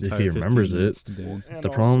given If entire he remembers 15 it. minutes to Dan. And The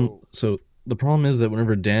problem, also- the problem is that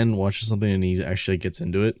whenever Dan watches something and he actually gets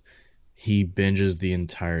into it, he binges the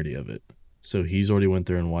entirety of it. So he's already went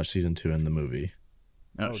there and watched season 2 and the movie.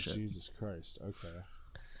 Oh, Oh, shit. Jesus Christ. Okay.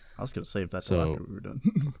 I was going to save that So- till after we were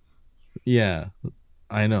done. Yeah,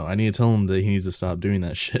 I know. I need to tell him that he needs to stop doing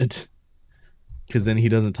that shit. Because then he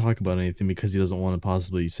doesn't talk about anything because he doesn't want to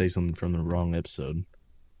possibly say something from the wrong episode.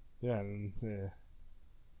 Yeah,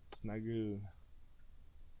 it's not good.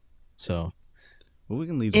 So, Well, we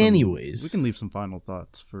can leave. anyways. We can leave some final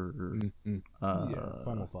thoughts for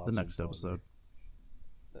Final thoughts the next would episode.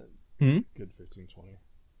 Good 15-20.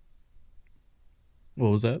 What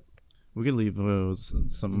was that? We could leave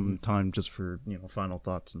some time just for final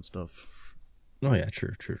thoughts and stuff. Oh yeah,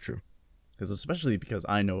 true. Especially because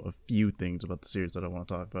I know a few things about the series that I want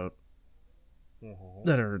to talk about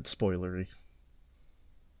that are spoilery.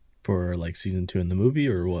 For like season 2 in the movie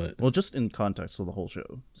or what? Well, just in context of the whole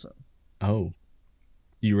show. So Oh,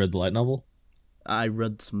 you read the light novel? I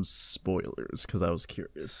read some spoilers because I was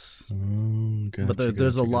curious. Gotcha, But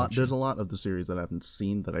there's a lot. gotcha. There's a lot of the series that I haven't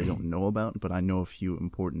seen that I don't know about, but I know a few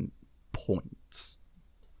important points.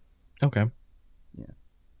 Okay. Yeah.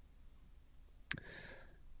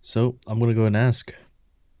 So I'm gonna go and ask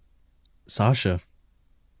Sasha,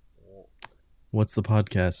 what's the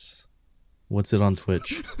podcast? What's it on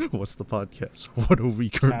Twitch? What's the podcast? What are we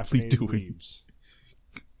currently Caffeinated doing? Weebs.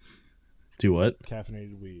 Do what?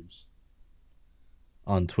 Caffeinated Weebs.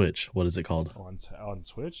 On Twitch. What is it called? On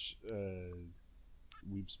Twitch, Caffeinated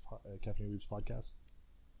Weebs podcast.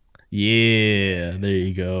 Yeah, there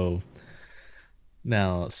you go.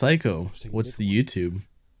 Now, Psycho, what's the YouTube?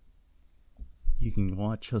 You can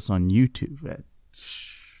watch us on YouTube at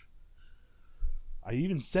I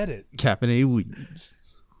even said it. Cafe Weeds.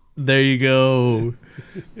 There you go.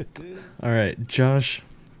 All right, Josh,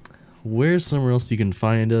 where's somewhere else you can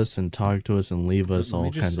find us and talk to us and leave us Let me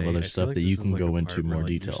all just kinds of say, other I feel stuff like that this you is can like go a into part where, more like,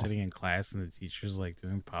 detail? You're sitting in class and the teacher's like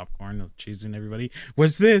doing popcorn, cheesing everybody.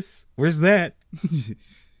 Where's this? Where's that?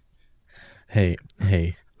 Hey,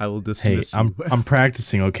 I will dismiss I'm you. I'm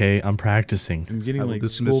practicing, okay? I'm practicing. I'm getting I will like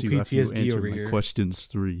school dismiss you after you PTSD answer over my here. questions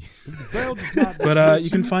 3. Bell does not But dismiss you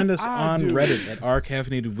can find us I on do. Reddit at our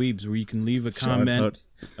Caffeinated Weebs, where you can leave a comment.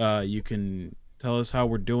 out. You can tell us how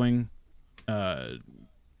we're doing.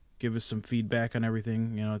 Give us some feedback on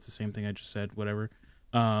everything. You know, it's the same thing I just said. Whatever.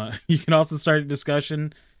 You can also start a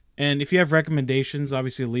discussion, and if you have recommendations,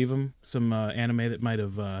 obviously leave them. Some anime that might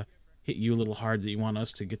have hit you a little hard that you want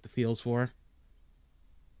us to get the feels for.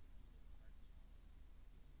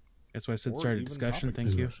 That's why I said Or start a even discussion. topic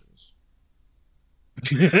Thank you. discussions.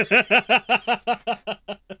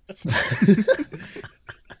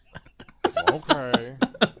 Okay.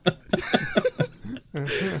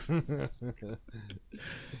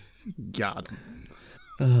 God.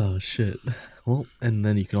 Oh shit. Well, and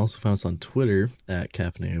then you can also find us on Twitter at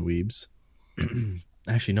Caffeinated Weebs.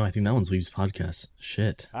 Actually, no, I think that one's Weebs Podcast.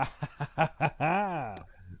 Shit.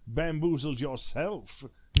 Bamboozled yourself.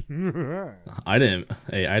 I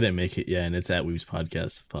didn't make it yet, and it's at Weebs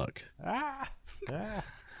Podcast. Fuck.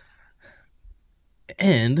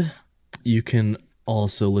 And you can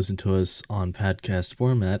also listen to us on podcast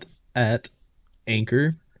format at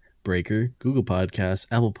Anchor, Breaker, Google Podcasts,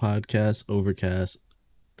 Apple Podcasts, Overcast,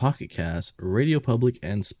 Pocket Cast, Radio Public,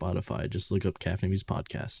 and Spotify. Just look up Caffeinated Weebs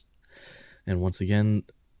Podcast. And once again,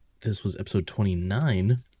 this was episode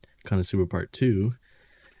 29, Konosuba Part 2.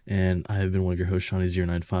 And I have been one of your hosts,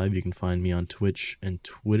 Shawnee095. You can find me on Twitch and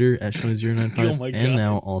Twitter at Shawnee095. Oh my and God.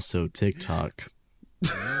 now also TikTok.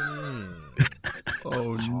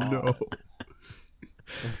 Oh no.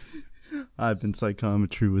 I've been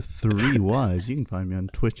Psychometry with 3 wives. You can find me on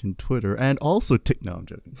Twitch and Twitter, and also No, I'm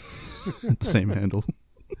joking. The same handle.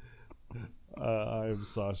 I am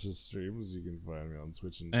Sasha Streams. You can find me on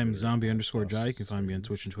Twitch and I'm Twitter. zombie_Jai. You can find me on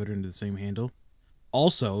Twitch and Twitter under the same handle.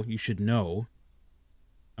 Also, you should know,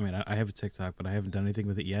 I mean, I have a TikTok, but I haven't done anything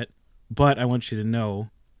with it yet. But I want you to know,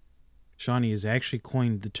 Shawnee has actually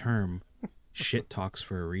coined the term shit talks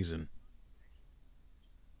for a reason.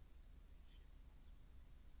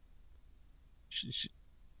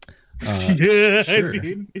 Yeah, sure.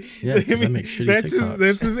 dude. Yeah, because I make shitty that's TikToks.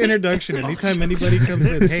 that's his introduction. Anytime anybody comes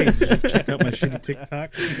in, hey, did you check out my shitty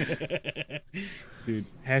TikTok? Dude,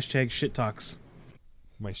 hashtag shit talks.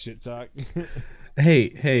 My shit talk.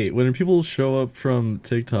 Hey, when people show up from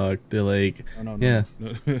TikTok, they're like, Oh, no, yeah,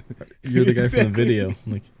 no. you're the guy from the video.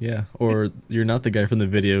 I'm like, yeah. Or you're not the guy from the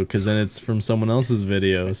video because then it's from someone else's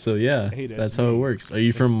video. So yeah, Hey, that's that's how it me. works. Are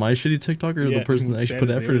you from my shitty TikTok or the person that actually put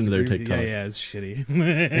effort into their TikTok? Yeah, it's shitty.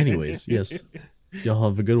 Anyways, yes. Y'all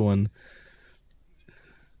have a good one.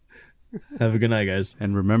 Have a good night, guys.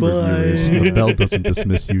 And remember, Bye. viewers, the bell doesn't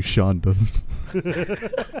dismiss you, Sean does.